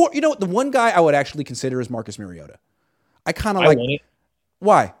that. Or the one guy I would actually consider is Marcus Mariota. I kind of I like want it.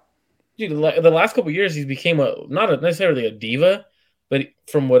 why. Dude, the last couple of years, he's became not necessarily a diva, but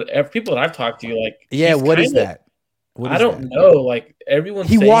from whatever people that I've talked to, like Yeah, he's what is kind of, that? What I is don't that? know. Like everyone's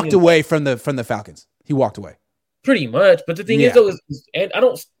He saying walked is like, away from the Falcons. He walked away. pretty much. But the thing is, Yeah. though, and I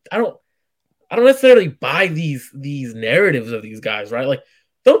don't necessarily buy these narratives of these guys, right? Like,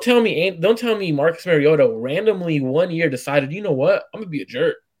 don't tell me Marcus Mariota randomly one year decided, you know what, I'm gonna be a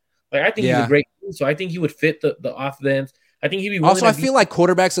jerk. Like, I think he's a Yeah. great dude, so I think he would fit the offense. I think he'd be willing Also, to I be. feel like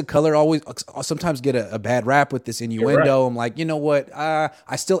quarterbacks of color always sometimes get a bad rap with this You're right. innuendo. I'm like, you know what? I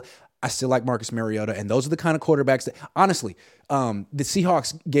still like Marcus Mariota, and those are the kind of quarterbacks that, honestly, the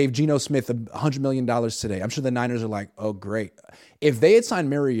Seahawks gave Geno Smith $100 million today. I'm sure the Niners are like, oh, great. If they had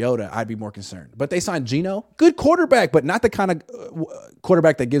signed Mariota, I'd be more concerned. But they signed Geno, good quarterback, but not the kind of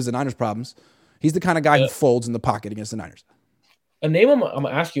quarterback that gives the Niners problems. He's the kind of guy who folds in the pocket against the Niners. A name I'm gonna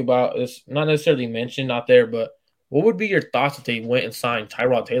ask you about is not necessarily mentioned out there, but what would be your thoughts if they went and signed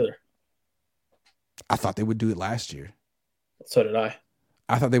Tyrod Taylor? I thought they would do it last year. So did I.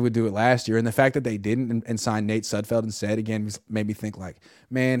 I thought they would do it last year. And the fact that they didn't and signed Nate Sudfeld instead, again, made me think like,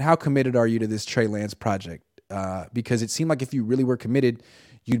 man, how committed are you to this Trey Lance project? Because it seemed like if you really were committed,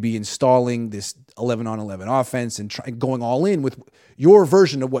 you'd be installing this 11-on-11 offense and going all in with your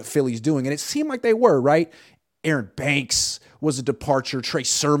version of what Philly's doing. And it seemed like they were, right? Aaron Banks was a departure. Trey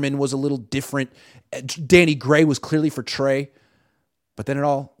Sermon was a little different. Danny Gray was clearly for Trey. But then it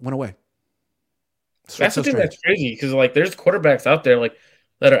all went away. That's the thing that's crazy because like there's quarterbacks out there like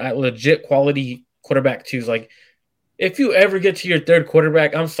that are at legit quality quarterback twos. Like if you ever get to your third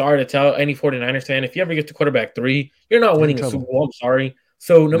quarterback, I'm sorry to tell any 49ers fan, if you ever get to quarterback 3, you're not winning a Super Bowl. I'm sorry.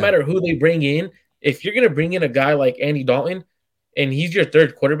 So no matter who they bring in, if you're gonna bring in a guy like Andy Dalton and he's your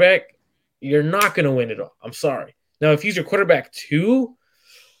third quarterback, you're not gonna win it all. I'm sorry. Now if he's your quarterback 2,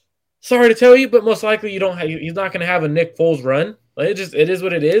 sorry to tell you, but most likely he's not gonna have a Nick Foles run. Like it is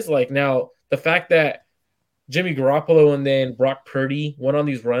what it is. Like now the fact that Jimmy Garoppolo and then Brock Purdy went on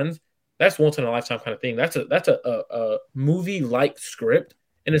these runs, that's once in a lifetime kind of thing. That's a movie like script,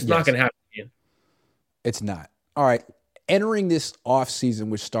 and it's not going to happen again. It's not. All right. Entering this offseason,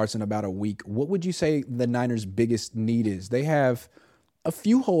 which starts in about a week, what would you say the Niners' biggest need is? They have a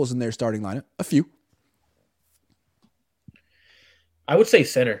few holes in their starting lineup. A few. I would say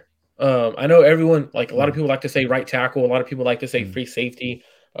center. I know everyone, like a lot of people like to say right tackle. A lot of people like to say free safety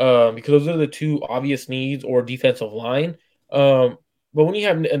because those are the 2 obvious needs, or defensive line. But when you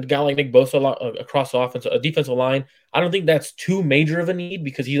have a guy like Nick Bosa across the offense, a defensive line, I don't think that's too major of a need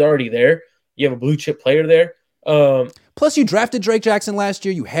because he's already there. You have a blue chip player there. Plus, you drafted Drake Jackson last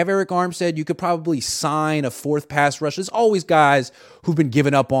year. You have Eric Armstead. You could probably sign a 4th pass rush. There's always guys who've been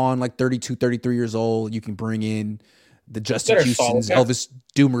given up on, like 32, 33 years old. You can bring in the Justin Houstons, Elvis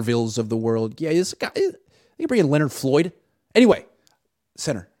Doomervilles of the world. Yeah, this guy. You can bring in Leonard Floyd. Anyway,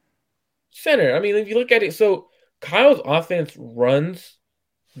 center. I mean, if you look at it, so Kyle's offense runs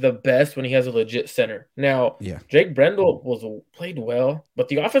the best when he has a legit center. Now, Yeah, Jake Brendel played well, but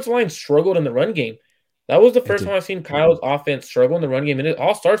the offensive line struggled in the run game. That was the it first time did. I've seen Kyle's offense struggle in the run game, and it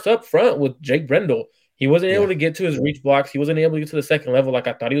all starts up front with Jake Brendel. He wasn't able Yeah, to get to his reach blocks. He wasn't able to get to the second level like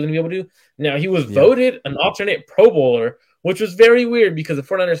I thought he was going to be able to. Now, he was yeah. voted an alternate Pro Bowler, which was very weird because the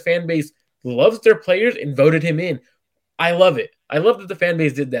 49ers fan base loves their players and voted him in. I love it. I love that the fan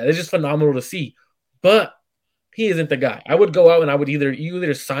base did that. It's just phenomenal to see. But he isn't the guy. I would go out and I would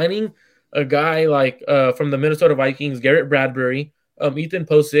either signing a guy like from the Minnesota Vikings, Garrett Bradbury, Ethan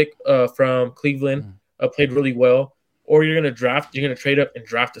Posick from Cleveland Mm. played really well, or you're gonna trade up and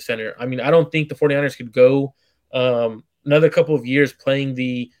draft a center. I mean, I don't think the 49ers could go another couple of years playing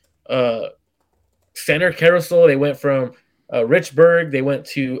the uh, center carousel. They went from Rich Berg, they went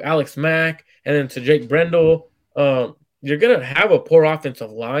to Alex Mack, and then to Jake Brendel. You're gonna have a poor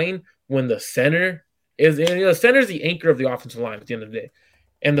offensive line when the center is, and, the center is the anchor of the offensive line at the end of the day.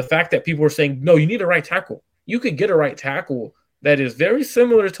 And the fact that people were saying, no, you need a right tackle. You could get a right tackle that is very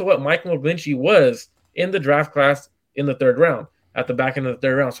similar to what Michael McGlinchey was in the draft class in the third round, at the back end of the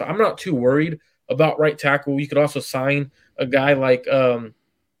third round. So I'm not too worried about right tackle. You could also sign a guy like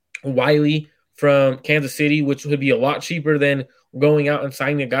Wiley from Kansas City, which would be a lot cheaper than going out and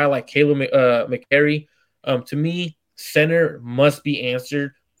signing a guy like Caleb McCary. To me, center must be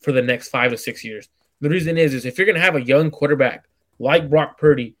answered for the next 5 to 6 years. The reason is if you're going to have a young quarterback like Brock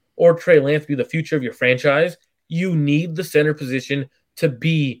Purdy or Trey Lance be the future of your franchise, you need the center position to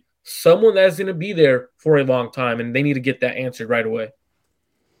be someone that's going to be there for a long time, and they need to get that answered right away.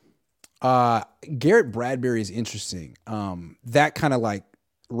 Garrett Bradbury is interesting. That kind of like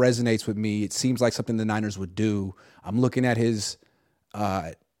resonates with me. It seems like something the Niners would do. I'm looking at his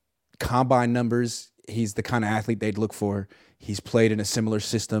combine numbers. He's the kind of athlete they'd look for. He's played in a similar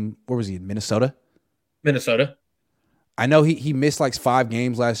system. Where was he, in Minnesota? Minnesota. I know he missed like 5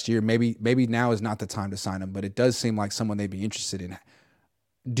 games last year. Maybe now is not the time to sign him, but it does seem like someone they'd be interested in.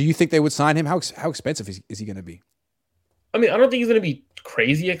 Do you think they would sign him? How expensive is he going to be? I mean, I don't think he's going to be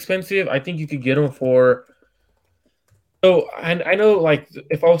crazy expensive. I think you could get him for. So I know, like,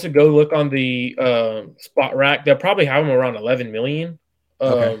 if I was to go look on the spot rack, they'll probably have him around 11 million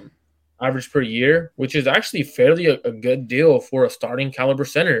Okay. average per year, which is actually fairly a good deal for a starting caliber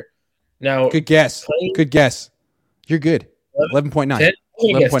center. Now, Good guess. playing Good guess. You're good. 11.9. 10,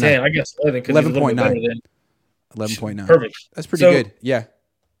 I guess 11.9. 10. I guess 11 because he's a little bit better 11.9. than 11.9. perfect. That's pretty So good. Yeah.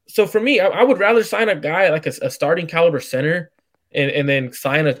 So for me, I would rather sign a guy like a starting caliber center, and then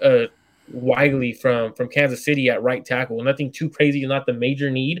sign a Wiley from Kansas City at right tackle. Nothing too crazy, not the major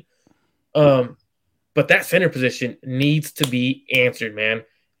need. But that center position needs to be answered, man.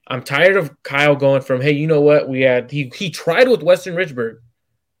 I'm tired of Kyle going from, hey, you know what? He tried with Weston Richburg,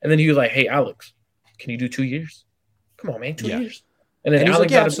 and then he was like, hey, Alex, can you do 2 years? Come on, man, 2 years. And then And he was Alex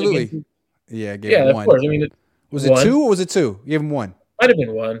like, yeah, got absolutely. Yeah, gave yeah, him of one. course. I mean, Was it one 2 or was it 2? You gave him 1. might have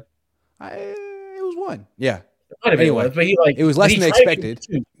been one. It was 1. Yeah. Might have been Anyway, one, but it was less he than they tried to give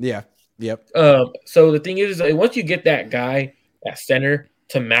expected. two. Yeah. Yep. So the thing is that once you get that guy at center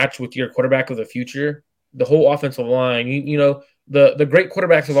to match with your quarterback of the future, the whole offensive line, the great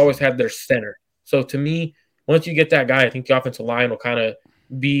quarterbacks have always had their center. So to me, once you get that guy, I think the offensive line will kind of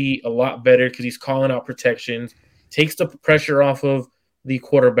be a lot better because he's calling out protections, takes the pressure off of the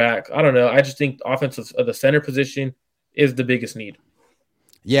quarterback. I don't know. I just think the center position is the biggest need.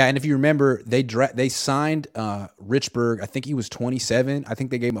 Yeah, and if you remember, they signed Richburg. I think he was 27. I think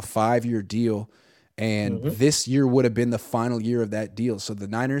they gave him a 5-year deal, and this year would have been the final year of that deal. So the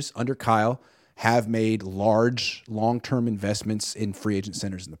Niners under Kyle have made large, long-term investments in free agent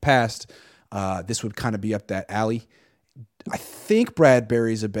centers in the past. This would kind of be up that alley. I think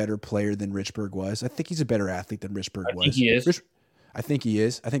Bradbury's a better player than Richburg was. I think he's a better athlete than Richburg was. I think he is. I think he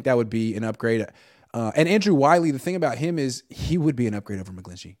is. I think that would be an upgrade. And Andrew Wiley, the thing about him is he would be an upgrade over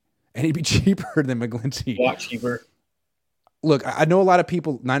McGlinchey. And he'd be cheaper than McGlinchey. A lot cheaper. Look, I know a lot of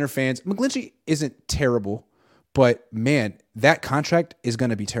people, Niner fans, McGlinchey isn't terrible, but man, that contract is going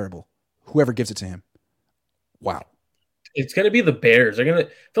to be terrible. Whoever gives it to him. Wow. It's going to be the Bears. I feel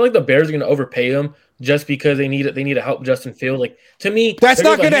like the Bears are going to overpay him just because they need to help Justin Fields. Like, to me, that's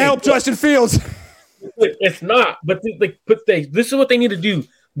not going to help Justin Fields. It's not. But this is what they need to do.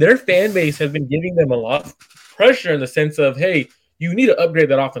 Their fan base has been giving them a lot of pressure in the sense of, hey, you need to upgrade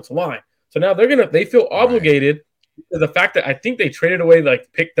that offensive line. So now they feel obligated to the fact that I think they traded away like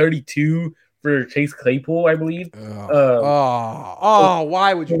pick 32 for Chase Claypool, I believe.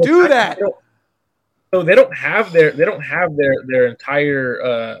 Why would you do that? So they don't have their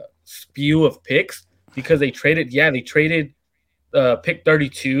entire spew of picks because they traded pick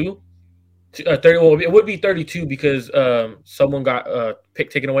 32 30. Well, it would be 32 because someone got pick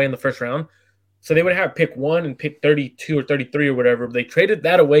taken away in the first round. So they would have pick 1 and pick 32 or 33 or whatever. They traded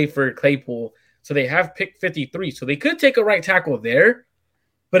that away for Claypool. So they have pick 53. So they could take a right tackle there.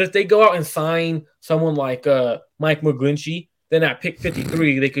 But if they go out and sign someone like Mike McGlinchey, then at pick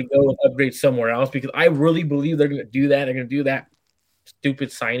 53, they could go and upgrade somewhere else because I really believe they're going to do that. They're going to do that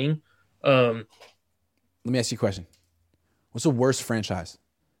stupid signing. Let me ask you a question. What's the worst franchise?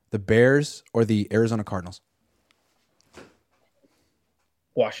 The Bears or the Arizona Cardinals?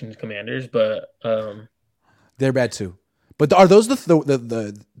 Washington Commanders, but they're bad too. But are those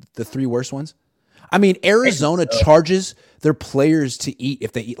the three worst ones? I mean, Arizona charges their players to eat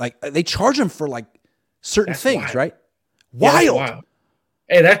if they eat. Like they charge them for like certain things, wild. Right? Wild. Yeah, wild.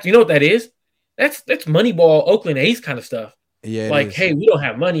 Hey, that's you know what that is? That's Moneyball, Oakland A's kind of stuff. Yeah. Like, hey, we don't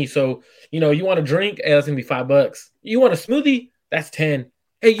have money, so you want a drink? Hey, that's gonna be $5. You want a smoothie? That's 10.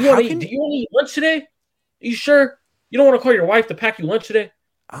 Hey, do you want to eat lunch today? Are you sure? You don't want to call your wife to pack you lunch today?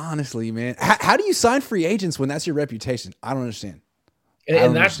 Honestly, man, how do you sign free agents when that's your reputation? I don't understand.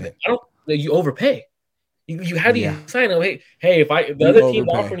 You overpay. How do you sign them? Hey, if the other team's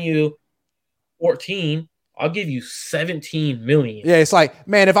offering you 14, I'll give you 17 million. Yeah, it's like,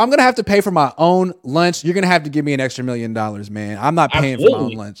 man, if I'm gonna have to pay for my own lunch, you're gonna have to give me an extra $1 million, man. I'm not paying for my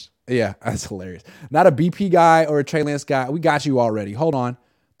own lunch. Yeah, that's hilarious. Not a BP guy or a Trey Lance guy. We got you already. Hold on.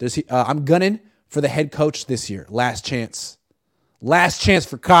 I'm gunning for the head coach this year. Last chance. Last chance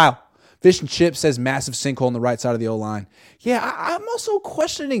for Kyle. Fish and Chip says massive sinkhole on the right side of the O-line. Yeah, I'm also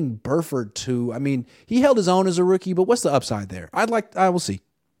questioning Burford too. I mean, he held his own as a rookie, but what's the upside there? I will see.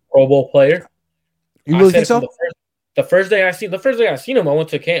 Pro Bowl player. You really think so? The first day I seen him, I went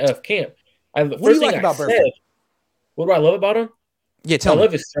to camp. What do you like about Burford? What do I love about him? Yeah, tell me. I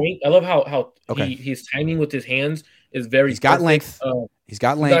love his strength. I love how his timing with his hands is very. He's got length. He's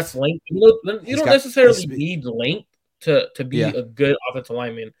got length. You don't necessarily need length to be a good offensive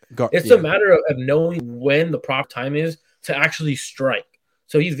lineman. It's a matter of knowing when the proper time is to actually strike.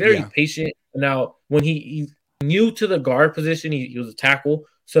 So he's very patient. Now, when he's new to the guard position, he was a tackle.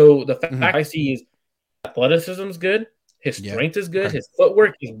 So the fact I see is athleticism is good. His strength is good. Okay. His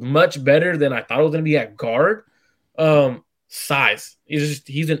footwork is much better than I thought it was going to be at guard. Size.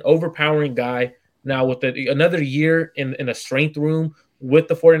 He's an overpowering guy. Now, with another year in a strength room with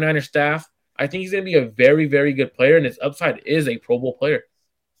the 49ers staff, I think he's going to be a very, very good player, and his upside is a Pro Bowl player.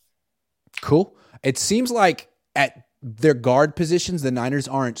 Cool. It seems like at their guard positions, the Niners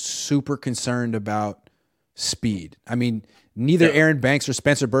aren't super concerned about speed. I mean, neither Aaron Banks or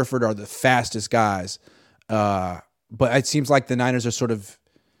Spencer Burford are the fastest guys, but it seems like the Niners are sort of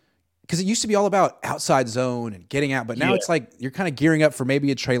 – because it used to be all about outside zone and getting out, but now it's like you're kind of gearing up for maybe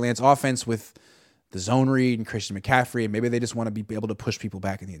a Trey Lance offense with the zone read and Christian McCaffrey, and maybe they just want to be able to push people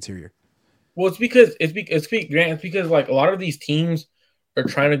back in the interior. Well, it's because like a lot of these teams are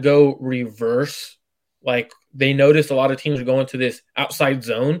trying to go reverse. Like they notice a lot of teams are going to this outside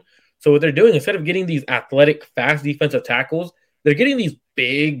zone. So what they're doing, instead of getting these athletic, fast defensive tackles, they're getting these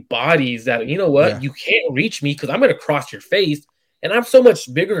big bodies that, you know what, you can't reach me because I'm going to cross your face, and I'm so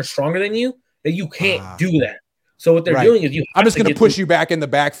much bigger and stronger than you that you can't do that. So what they're doing is I'm just going to push you back in the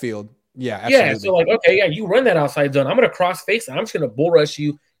backfield. Yeah, absolutely. Yeah, so like, okay, you run that outside zone. I'm going to cross face, and I'm just going to bull rush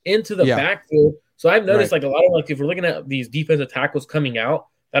you into the backfield. So I've noticed like a lot of if we're looking at these defensive tackles coming out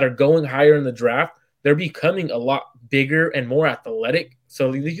that are going higher in the draft, they're becoming a lot bigger and more athletic.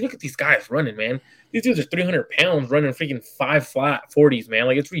 So you look at these guys running, man. These dudes are 300 pounds running freaking 5 flat 40s, man.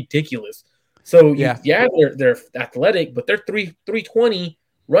 Like it's ridiculous. So they're athletic, but they're 320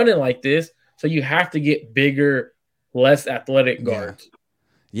 running like this. So you have to get bigger, less athletic guards.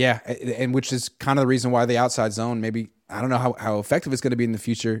 Yeah, and which is kind of the reason why the outside zone maybe. I don't know how effective it's going to be in the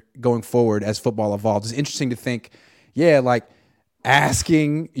future going forward as football evolves. It's interesting to think, like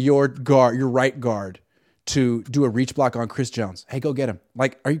asking your right guard to do a reach block on Chris Jones. Hey, go get him.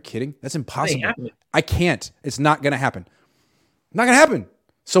 Like, are you kidding? That's impossible. I can't. It's not going to happen. Not going to happen.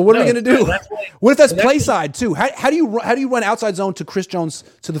 So what are we going to do? What if that's play side too? How do you run outside zone to Chris Jones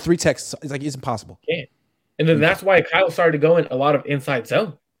to the 3 techs? It's like it's impossible. Yeah. And then that's why Kyle started going a lot of inside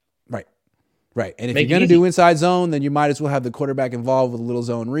zone. Right. And if you're going to do inside zone, then you might as well have the quarterback involved with a little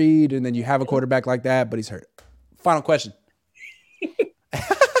zone read, and then you have a quarterback like that, but he's hurt. Final question.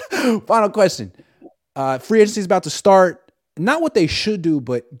 Free agency is about to start. Not what they should do,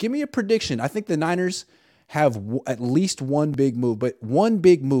 but give me a prediction. I think the Niners have at least one big move, but one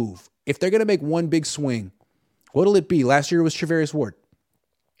big move. If they're going to make one big swing, what'll it be? Last year was Charvarius Ward.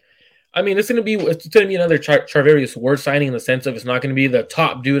 I mean, it's going to be another Charvarius Ward signing in the sense of it's not going to be the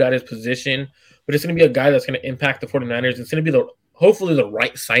top dude at his position, but it's going to be a guy that's going to impact the 49ers. It's going to be hopefully the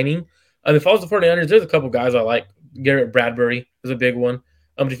right signing, If I was the 49ers, there's a couple guys I like. Garrett Bradbury is a big one.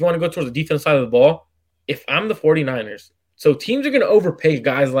 But if you want to go towards the defense side of the ball, if I'm the 49ers, so teams are going to overpay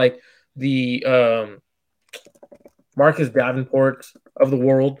guys like the Marcus Davenport of the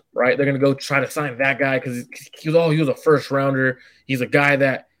world, right? They're going to go try to sign that guy because he was a first rounder. He's a guy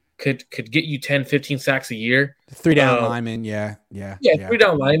that could get you 10, 15 sacks a year. 3 down lineman, yeah. 3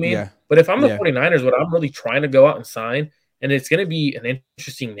 down lineman. Yeah. But if I'm the 49ers, what I'm really trying to go out and sign, and it's going to be an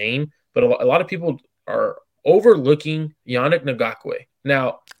interesting name, but a lot of people are overlooking Yannick Ngakoue.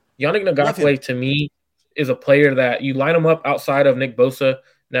 Now, Yannick Ngakoue to me is a player that you line him up outside of Nick Bosa.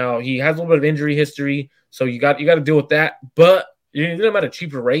 Now he has a little bit of injury history, so you got to deal with that. But you're going to get him at a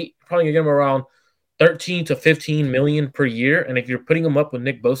cheaper rate. You're probably going to get him around 13 to 15 million per year. And if you're putting him up with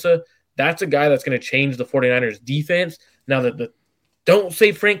Nick Bosa, that's a guy that's going to change the 49ers defense. Now don't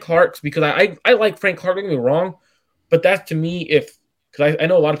say Frank Clark's, because I like Frank Clark, don't get me wrong, but that's to me because I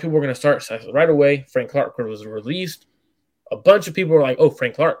know a lot of people are going to start right away. Frank Clark was released. A bunch of people were like, oh,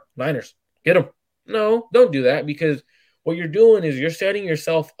 Frank Clark, Niners, get him. No, don't do that, because what you're doing is you're setting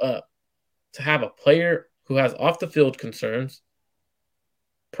yourself up to have a player who has off-the-field concerns,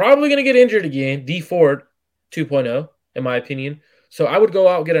 probably going to get injured again, D Ford 2.0, in my opinion. So I would go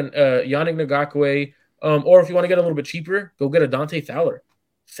out and get a Yannick Ngakoue, or if you want to get a little bit cheaper, go get a Dante Fowler.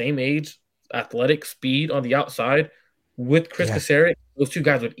 Same age, athletic, speed on the outside with Chris Kaserik. Those two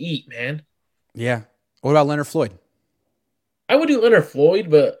guys would eat, man. Yeah. What about Leonard Floyd? I would do Leonard Floyd,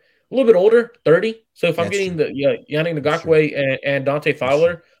 but a little bit older, 30. So if I'm getting the Yannick Ngakoue and Dante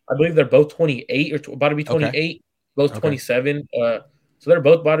Fowler, I believe they're both 28 or about to be 28, both 27. So they're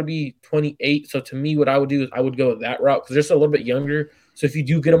both about to be 28. So to me, what I would do is I would go that route because they're still a little bit younger. So if you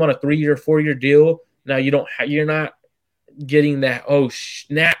do get them on a 3-year, 4-year deal, now you're not getting that, oh,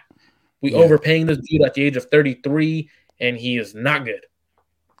 snap, overpaying this dude at the age of 33, and he is not good.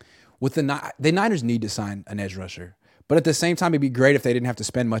 With the Niners need to sign an edge rusher. But at the same time, it'd be great if they didn't have to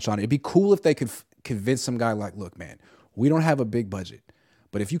spend much on it. It'd be cool if they could convince some guy like, look, man, we don't have a big budget.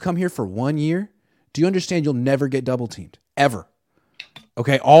 But if you come here for 1 year, do you understand you'll never get double teamed? Ever.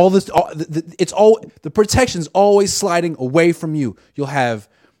 Okay, the protection's always sliding away from you. You'll have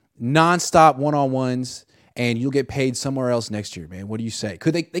nonstop one-on-ones, and you'll get paid somewhere else next year, man. What do you say?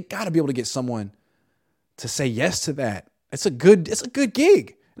 They got to be able to get someone to say yes to that. It's a good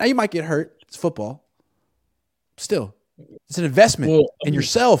gig. Now you might get hurt. It's football. Still, it's an investment in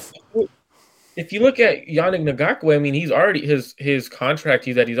yourself. If you look at Yannick Ngakoue, I mean, he's already his contract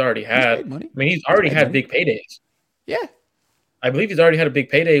he's already had. I mean, he's already had big paydays. Yeah. I believe he's already had a big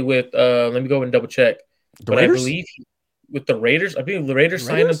payday with let me go and double check. But I believe with the Raiders, I believe the Raiders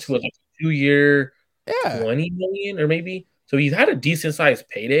signed him to a 2-year 20 million or maybe. So he's had a decent sized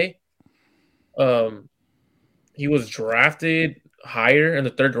payday. He was drafted higher in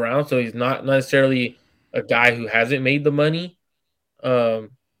the 3rd round, so he's not necessarily a guy who hasn't made the money. I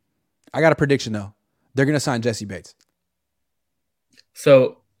got a prediction though. They're going to sign Jesse Bates.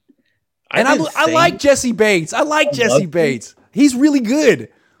 So I like Jesse Bates. I like Jesse Bates. He's really good.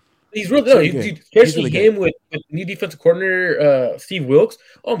 He's really good. Especially him with new defensive coordinator Steve Wilks.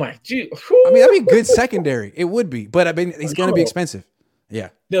 Oh my dude. I mean, that'd be a good secondary. It would be, but I mean, he's going to be expensive. Yeah.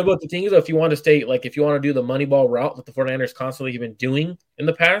 No, but the thing is, if you want to do the money ball route that the 49ers constantly have been doing in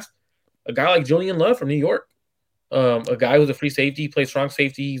the past, a guy like Julian Love from New York, a guy who's a free safety, plays strong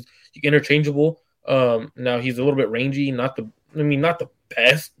safety, he's interchangeable. Now he's a little bit rangy, not the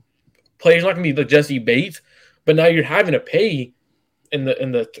best player. He's not going to be the Jesse Bates, but now you're having to pay in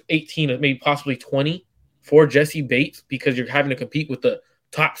the 18 or maybe possibly 20 for Jesse Bates because you're having to compete with the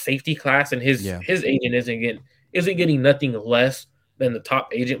top safety class, and his agent isn't getting nothing less than the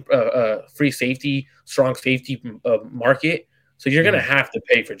top agent free safety, strong safety market. So you're going to have to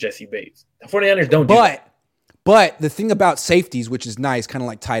pay for Jesse Bates. The 49ers don't do that. But the thing about safeties, which is nice, kind of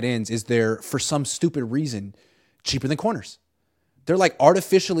like tight ends, is they're, for some stupid reason, cheaper than corners. They're like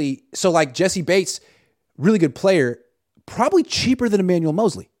artificially, so like Jesse Bates, really good player, probably cheaper than Emmanuel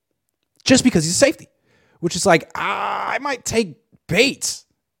Mosley, just because he's a safety, which is like, I might take Bates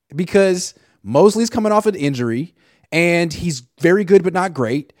because Mosley's coming off an injury and he's very good but not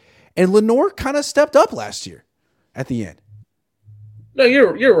great. And Lenore kind of stepped up last year at the end. No,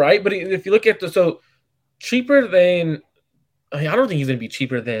 you're right. But if you look at cheaper than, I don't think he's going to be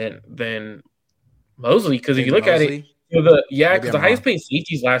cheaper than Mosley, because if you look at it, because the highest paid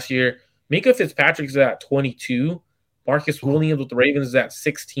safeties last year, Minka Fitzpatrick's at 22, Marcus Williams with the Ravens is at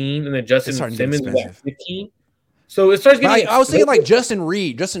 16, and then Justin Simmons is at 15. So it starts getting. I was thinking like Justin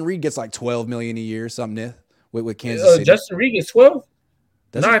Reed. Justin Reed gets like $12 million a year, something with Kansas City. Justin Reed gets 12.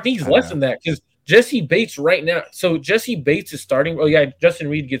 No, I think he's less than that because Jesse Bates right now. So Jesse Bates is starting. Oh yeah, Justin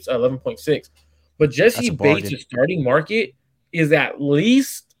Reed gets 11.6, but Jesse Bates' starting market is at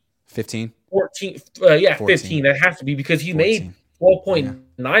least 15, 14. 14. 15. That has to be because he 14. made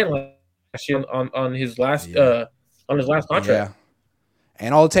 12.9 last year on his last contract. Yeah.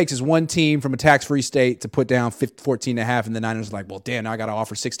 And all it takes is one team from a tax-free state to put down 14 and a half, and the Niners are like, well, damn, now I got to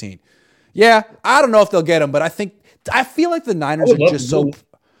offer 16. Yeah, I don't know if they'll get him, but I feel like the Niners are just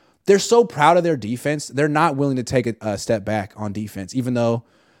they're so proud of their defense. They're not willing to take a step back on defense, even though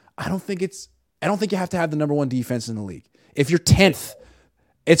I don't think you have to have the number one defense in the league. If you're 10th,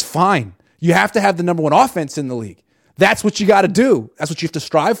 it's fine. You have to have the number one offense in the league. That's what you got to do. That's what you have to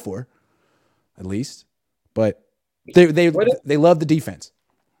strive for, at least. But they love the defense.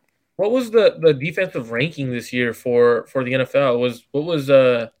 What was the defensive ranking this year for the NFL? What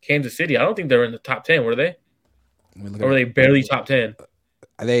was Kansas City? I don't think they were in the top 10, were they? Or were they barely top 10?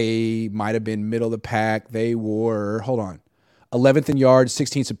 They might have been middle of the pack. They were, 11th in yards,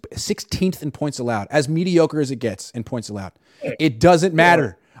 16th in points allowed. As mediocre as it gets in points allowed. It doesn't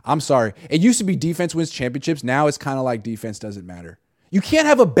matter. I'm sorry. It used to be defense wins championships. Now it's kind of like defense doesn't matter. You can't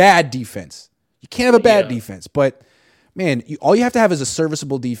have a bad defense. You can't have a bad defense. But, man, all you have to have is a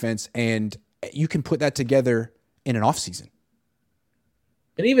serviceable defense, and you can put that together in an offseason.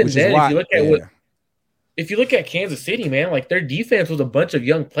 And even then, if you look at Kansas City, man, like their defense was a bunch of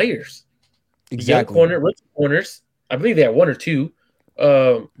young players. Exactly. Rookie corners. I believe they had one or two.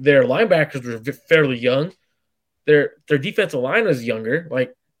 Their linebackers were fairly young. Their defensive line was younger.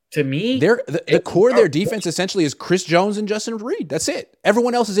 Like, to me, the core of their defense essentially is Chris Jones and Justin Reed. That's it.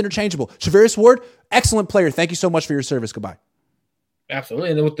 Everyone else is interchangeable. Charvarius Ward, excellent player. Thank you so much for your service. Goodbye.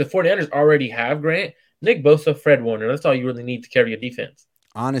 Absolutely. And with the 49ers already have Grant, Nick Bosa, Fred Warner. That's all you really need to carry a defense.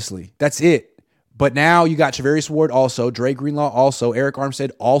 Honestly, that's it. But now you got Charvarius Ward also, Dre Greenlaw also, Eric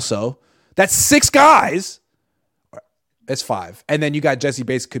Armstead also. That's 6 guys. That's 5. And then you got Jesse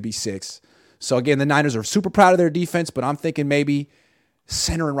Bates, could be 6. So again, the Niners are super proud of their defense, but I'm thinking maybe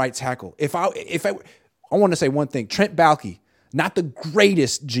center and right tackle. I want to say one thing. Trent Baalke, not the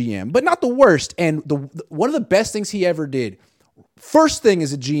greatest GM, but not the worst. And one of the best things he ever did, first thing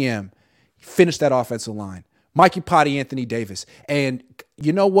as a GM, finish that offensive line. Mikey Potty, Anthony Davis. And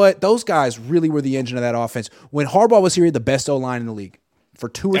you know what? Those guys really were the engine of that offense. When Harbaugh was here, he had the best O-line in the league for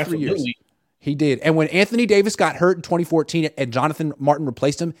 2 or 3 years. He did. And when Anthony Davis got hurt in 2014 and Jonathan Martin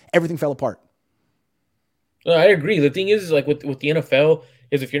replaced him, everything fell apart. No, I agree. The thing is like with the NFL,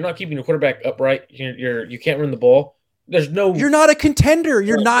 is if you're not keeping your quarterback upright, you can't run the ball. You're not a contender.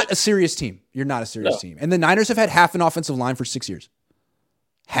 You're not a serious team. You're not a serious team. And the Niners have had half an offensive line for 6 years.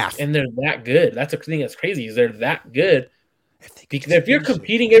 Half. And they're that good. That's the thing that's crazy is they're that good. Because if you're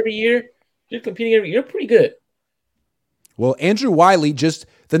competing every year, you're pretty good. Well, Andrew Wiley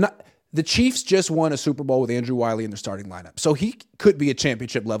the Chiefs just won a Super Bowl with Andrew Wiley in their starting lineup. So he could be a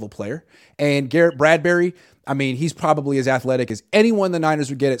championship level player. And Garrett Bradbury, I mean, he's probably as athletic as anyone the Niners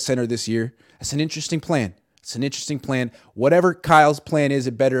would get at center this year. That's an interesting plan. Whatever Kyle's plan is,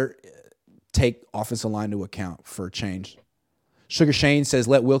 it better take offensive line into account for a change. Sugar Shane says,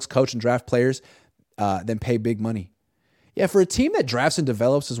 let Wilkes coach and draft players, then pay big money. Yeah, for a team that drafts and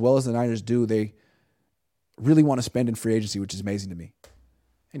develops as well as the Niners do, they really want to spend in free agency, which is amazing to me.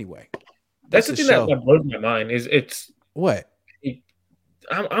 Anyway, that's the thing that blows my mind. Is it's what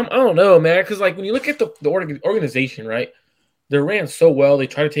I don't know, man. Because like when you look at the organization, right? They're ran so well. They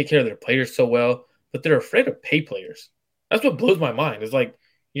try to take care of their players so well, but they're afraid to pay players. That's what blows my mind. It's like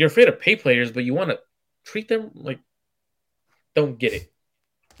you're afraid to pay players, but you want to treat them like. Don't get it.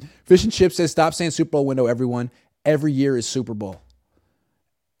 Fish and Chip says, stop saying Super Bowl window, everyone. Every year is Super Bowl.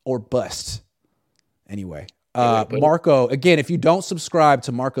 Or bust. Anyway. Marco, again, if you don't subscribe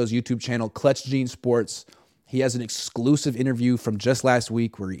to Marco's YouTube channel, Clutch Gene Sports, he has an exclusive interview from just last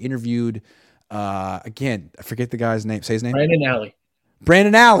week where he interviewed, again, I forget the guy's name. Say his name?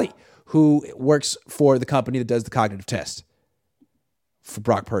 Brandon Alley, who works for the company that does the cognitive test for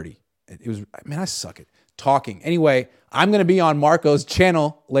Brock Purdy. It was, man, I suck at talking. Anyway, I'm going to be on Marco's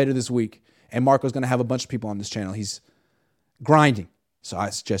channel later this week, and Marco's going to have a bunch of people on this channel. He's grinding, so I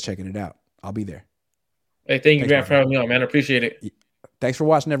suggest checking it out. I'll be there. Hey, thank you, Grant, for having me on, man. I appreciate it. Thanks for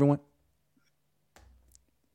watching, everyone.